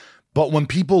podcast." But when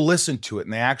people listen to it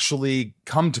and they actually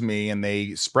come to me and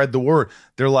they spread the word,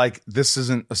 they're like, "This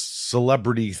isn't a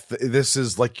celebrity. This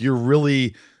is like, you're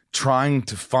really trying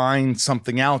to find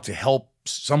something out to help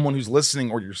someone who's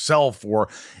listening or yourself,"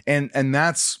 and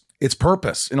that's it's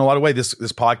purpose. In a lot of ways,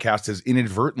 this podcast has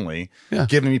inadvertently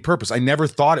given me purpose. I never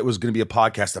thought it was going to be a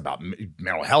podcast about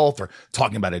mental health or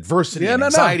talking about adversity and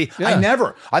anxiety. No.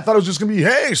 Yeah. I thought it was just going to be,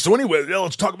 hey, so anyway,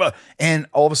 let's talk about, and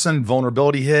all of a sudden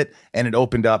vulnerability hit and it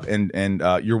opened up, and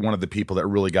you're one of the people that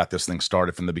really got this thing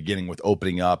started from the beginning with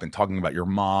opening up and talking about your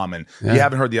mom. And if you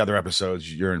haven't heard the other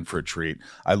episodes, you're in for a treat.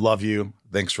 I love you.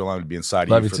 Thanks for allowing me to be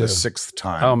inside of you for the 6th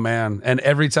time. Oh man. And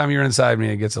every time you're inside me,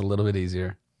 it gets a little bit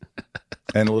easier.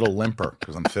 And a little limper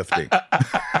because I'm 50.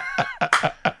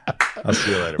 I'll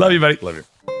see you later. Love you, buddy. Love you.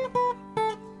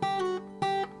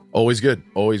 Always good.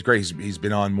 Always great. He's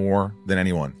been on more than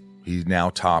anyone. He now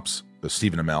tops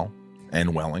Stephen Amell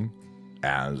and Welling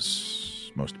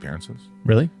as most appearances.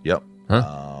 Really? Yep.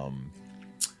 Huh?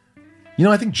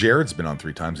 I think Jared's been on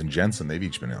 3 times and Jensen, they've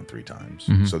each been on 3 times.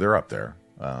 So they're up there.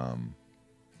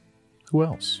 Who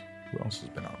else? Who else has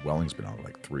been on? Welling's been on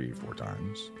like 3 or 4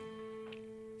 times.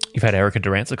 You've had Erica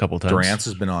Durant's a couple times. Durant's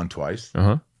has been on twice.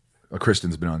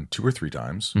 Kristen's been on 2 or 3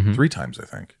 times. 3 times, I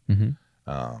think.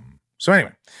 So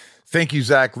anyway, thank you,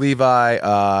 Zach Levi.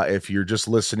 If you're just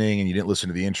listening and you didn't listen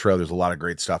to the intro, there's a lot of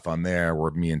great stuff on there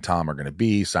where me and Tom are going to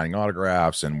be signing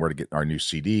autographs and where to get our new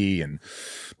CD and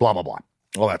blah, blah, blah.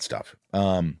 All that stuff.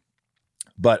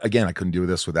 But again, I couldn't do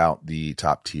this without the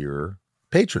top tier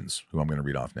patrons who I'm going to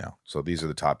read off now. So these are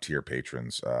the top tier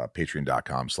patrons,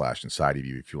 patreon.com/inside of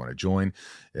you if you want to join,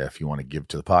 if you want to give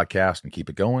to the podcast and keep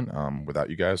it going. Without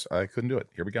you guys, I couldn't do it.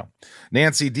 Here we go.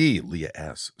 Nancy D, Leah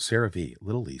S, Sarah V,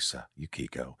 Little Lisa,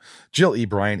 Yukiko, Jill E,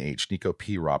 Brian H, Nico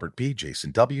P, Robert B,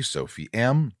 Jason W, Sophie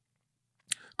M,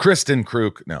 Kristen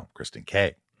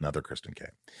K, another Kristen K,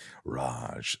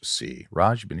 Raj C.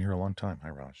 Raj, you've been here a long time. Hi,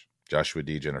 Raj. Joshua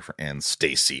D, Jennifer N,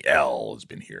 Stacy L has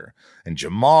been here, and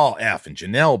Jamal F, and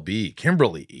Janelle B,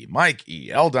 Kimberly E, Mike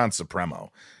E, Eldon Supremo,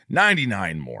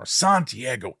 99 more,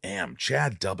 Santiago M,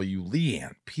 Chad W,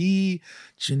 Leanne P,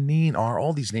 Janine R,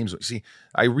 all these names. See,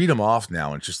 I read them off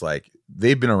now, and it's just like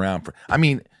they've been around for,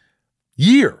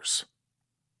 years.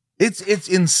 It's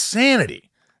insanity.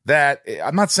 That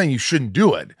I'm not saying you shouldn't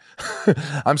do it.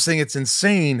 I'm saying it's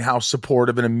insane how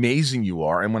supportive and amazing you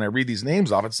are. And when I read these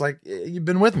names off, it's like you've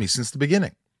been with me since the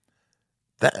beginning.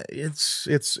 That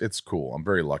it's cool. I'm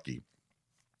very lucky,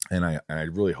 and I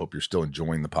really hope you're still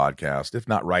enjoying the podcast. If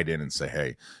not, write in and say,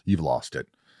 hey, you've lost it.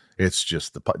 It's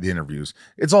just the interviews.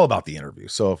 It's all about the interview.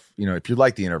 So if you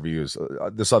like the interviews,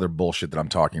 this other bullshit that I'm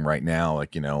talking right now,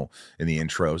 like in the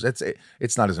intros,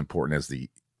 it's not as important as the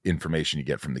information you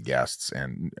get from the guests,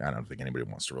 and I don't think anybody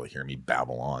wants to really hear me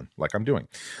babble on like I'm doing.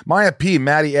 Maya P,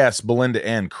 Maddie S, Belinda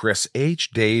N, Chris H,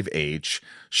 Dave H,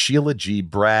 Sheila G,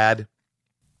 Brad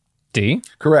D,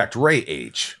 correct, Ray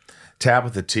H,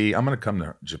 Tabitha T. I'm going to come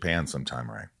to Japan sometime,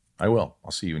 Ray. I will.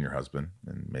 I'll see you and your husband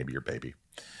and maybe your baby.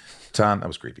 Tom, that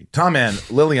was creepy. Tom N,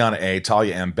 Liliana A,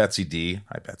 Talia M, Betsy D.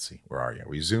 Hi, Betsy. Where are you?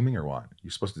 Were you Zooming or what?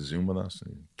 You supposed to Zoom with us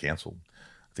and canceled?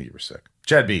 I think you were sick.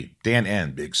 Chad B, Dan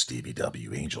N, Big Stevie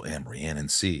W, Angel M, Rhiannon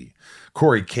C,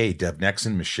 Corey K, Dev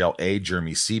Nexon, Michelle A,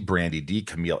 Jeremy C, Brandy D,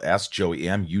 Camille S, Joey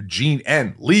M, Eugene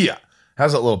N, Leah.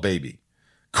 How's that little baby?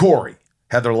 Corey,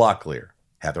 Heather Locklear,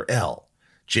 Heather L,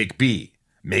 Jake B,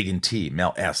 Megan T,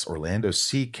 Mel S, Orlando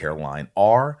C, Caroline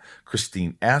R,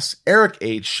 Christine S, Eric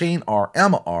H, Shane R,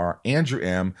 Emma R, Andrew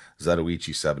M,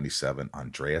 Zatoichi 77,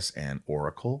 Andreas N,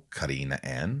 Oracle, Karina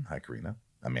N, hi Karina,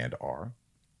 Amanda R,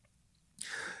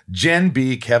 Jen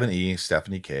B, Kevin E,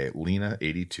 Stephanie K, Lena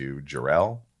 82,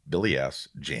 Jarrell, Billy S,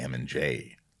 Jam and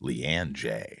J, Leanne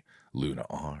J, Luna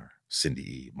R, Cindy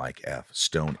E, Mike F,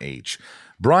 Stone H,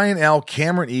 Brian L,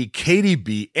 Cameron E, Katie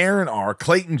B, Aaron R,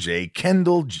 Clayton J,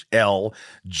 Kendall L,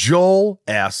 Joel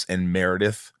S, and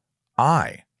Meredith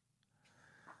I.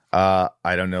 I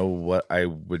don't know what I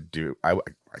would do. I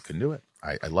couldn't do it.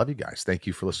 I love you guys. Thank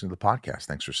you for listening to the podcast.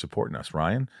 Thanks for supporting us.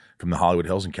 Ryan from the Hollywood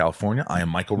Hills in California. I am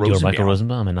Michael Rosenbaum. You're Michael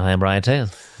Rosenbaum, and I am Ryan Taylor.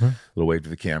 Little wave to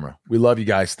the camera. We love you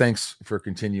guys. Thanks for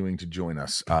continuing to join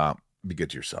us. Be good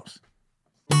to yourselves.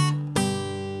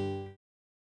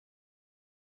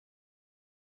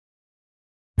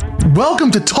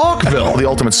 Welcome to Talkville, the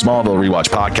ultimate Smallville rewatch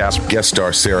podcast. Guest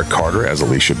star Sarah Carter as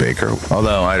Alicia Baker,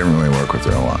 although I didn't really work with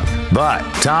her a lot. But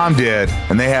Tom did,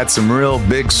 and they had some real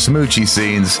big smoochy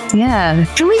scenes. Yeah.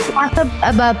 Can we talk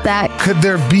about that? Could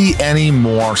there be any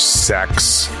more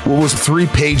sex? What was a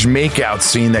 3-page makeout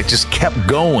scene that just kept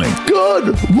going?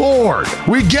 Good Lord.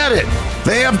 We get it.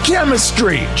 They have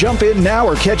chemistry. Jump in now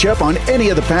or catch up on any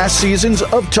of the past seasons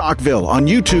of Talkville on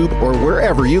YouTube or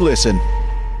wherever you listen.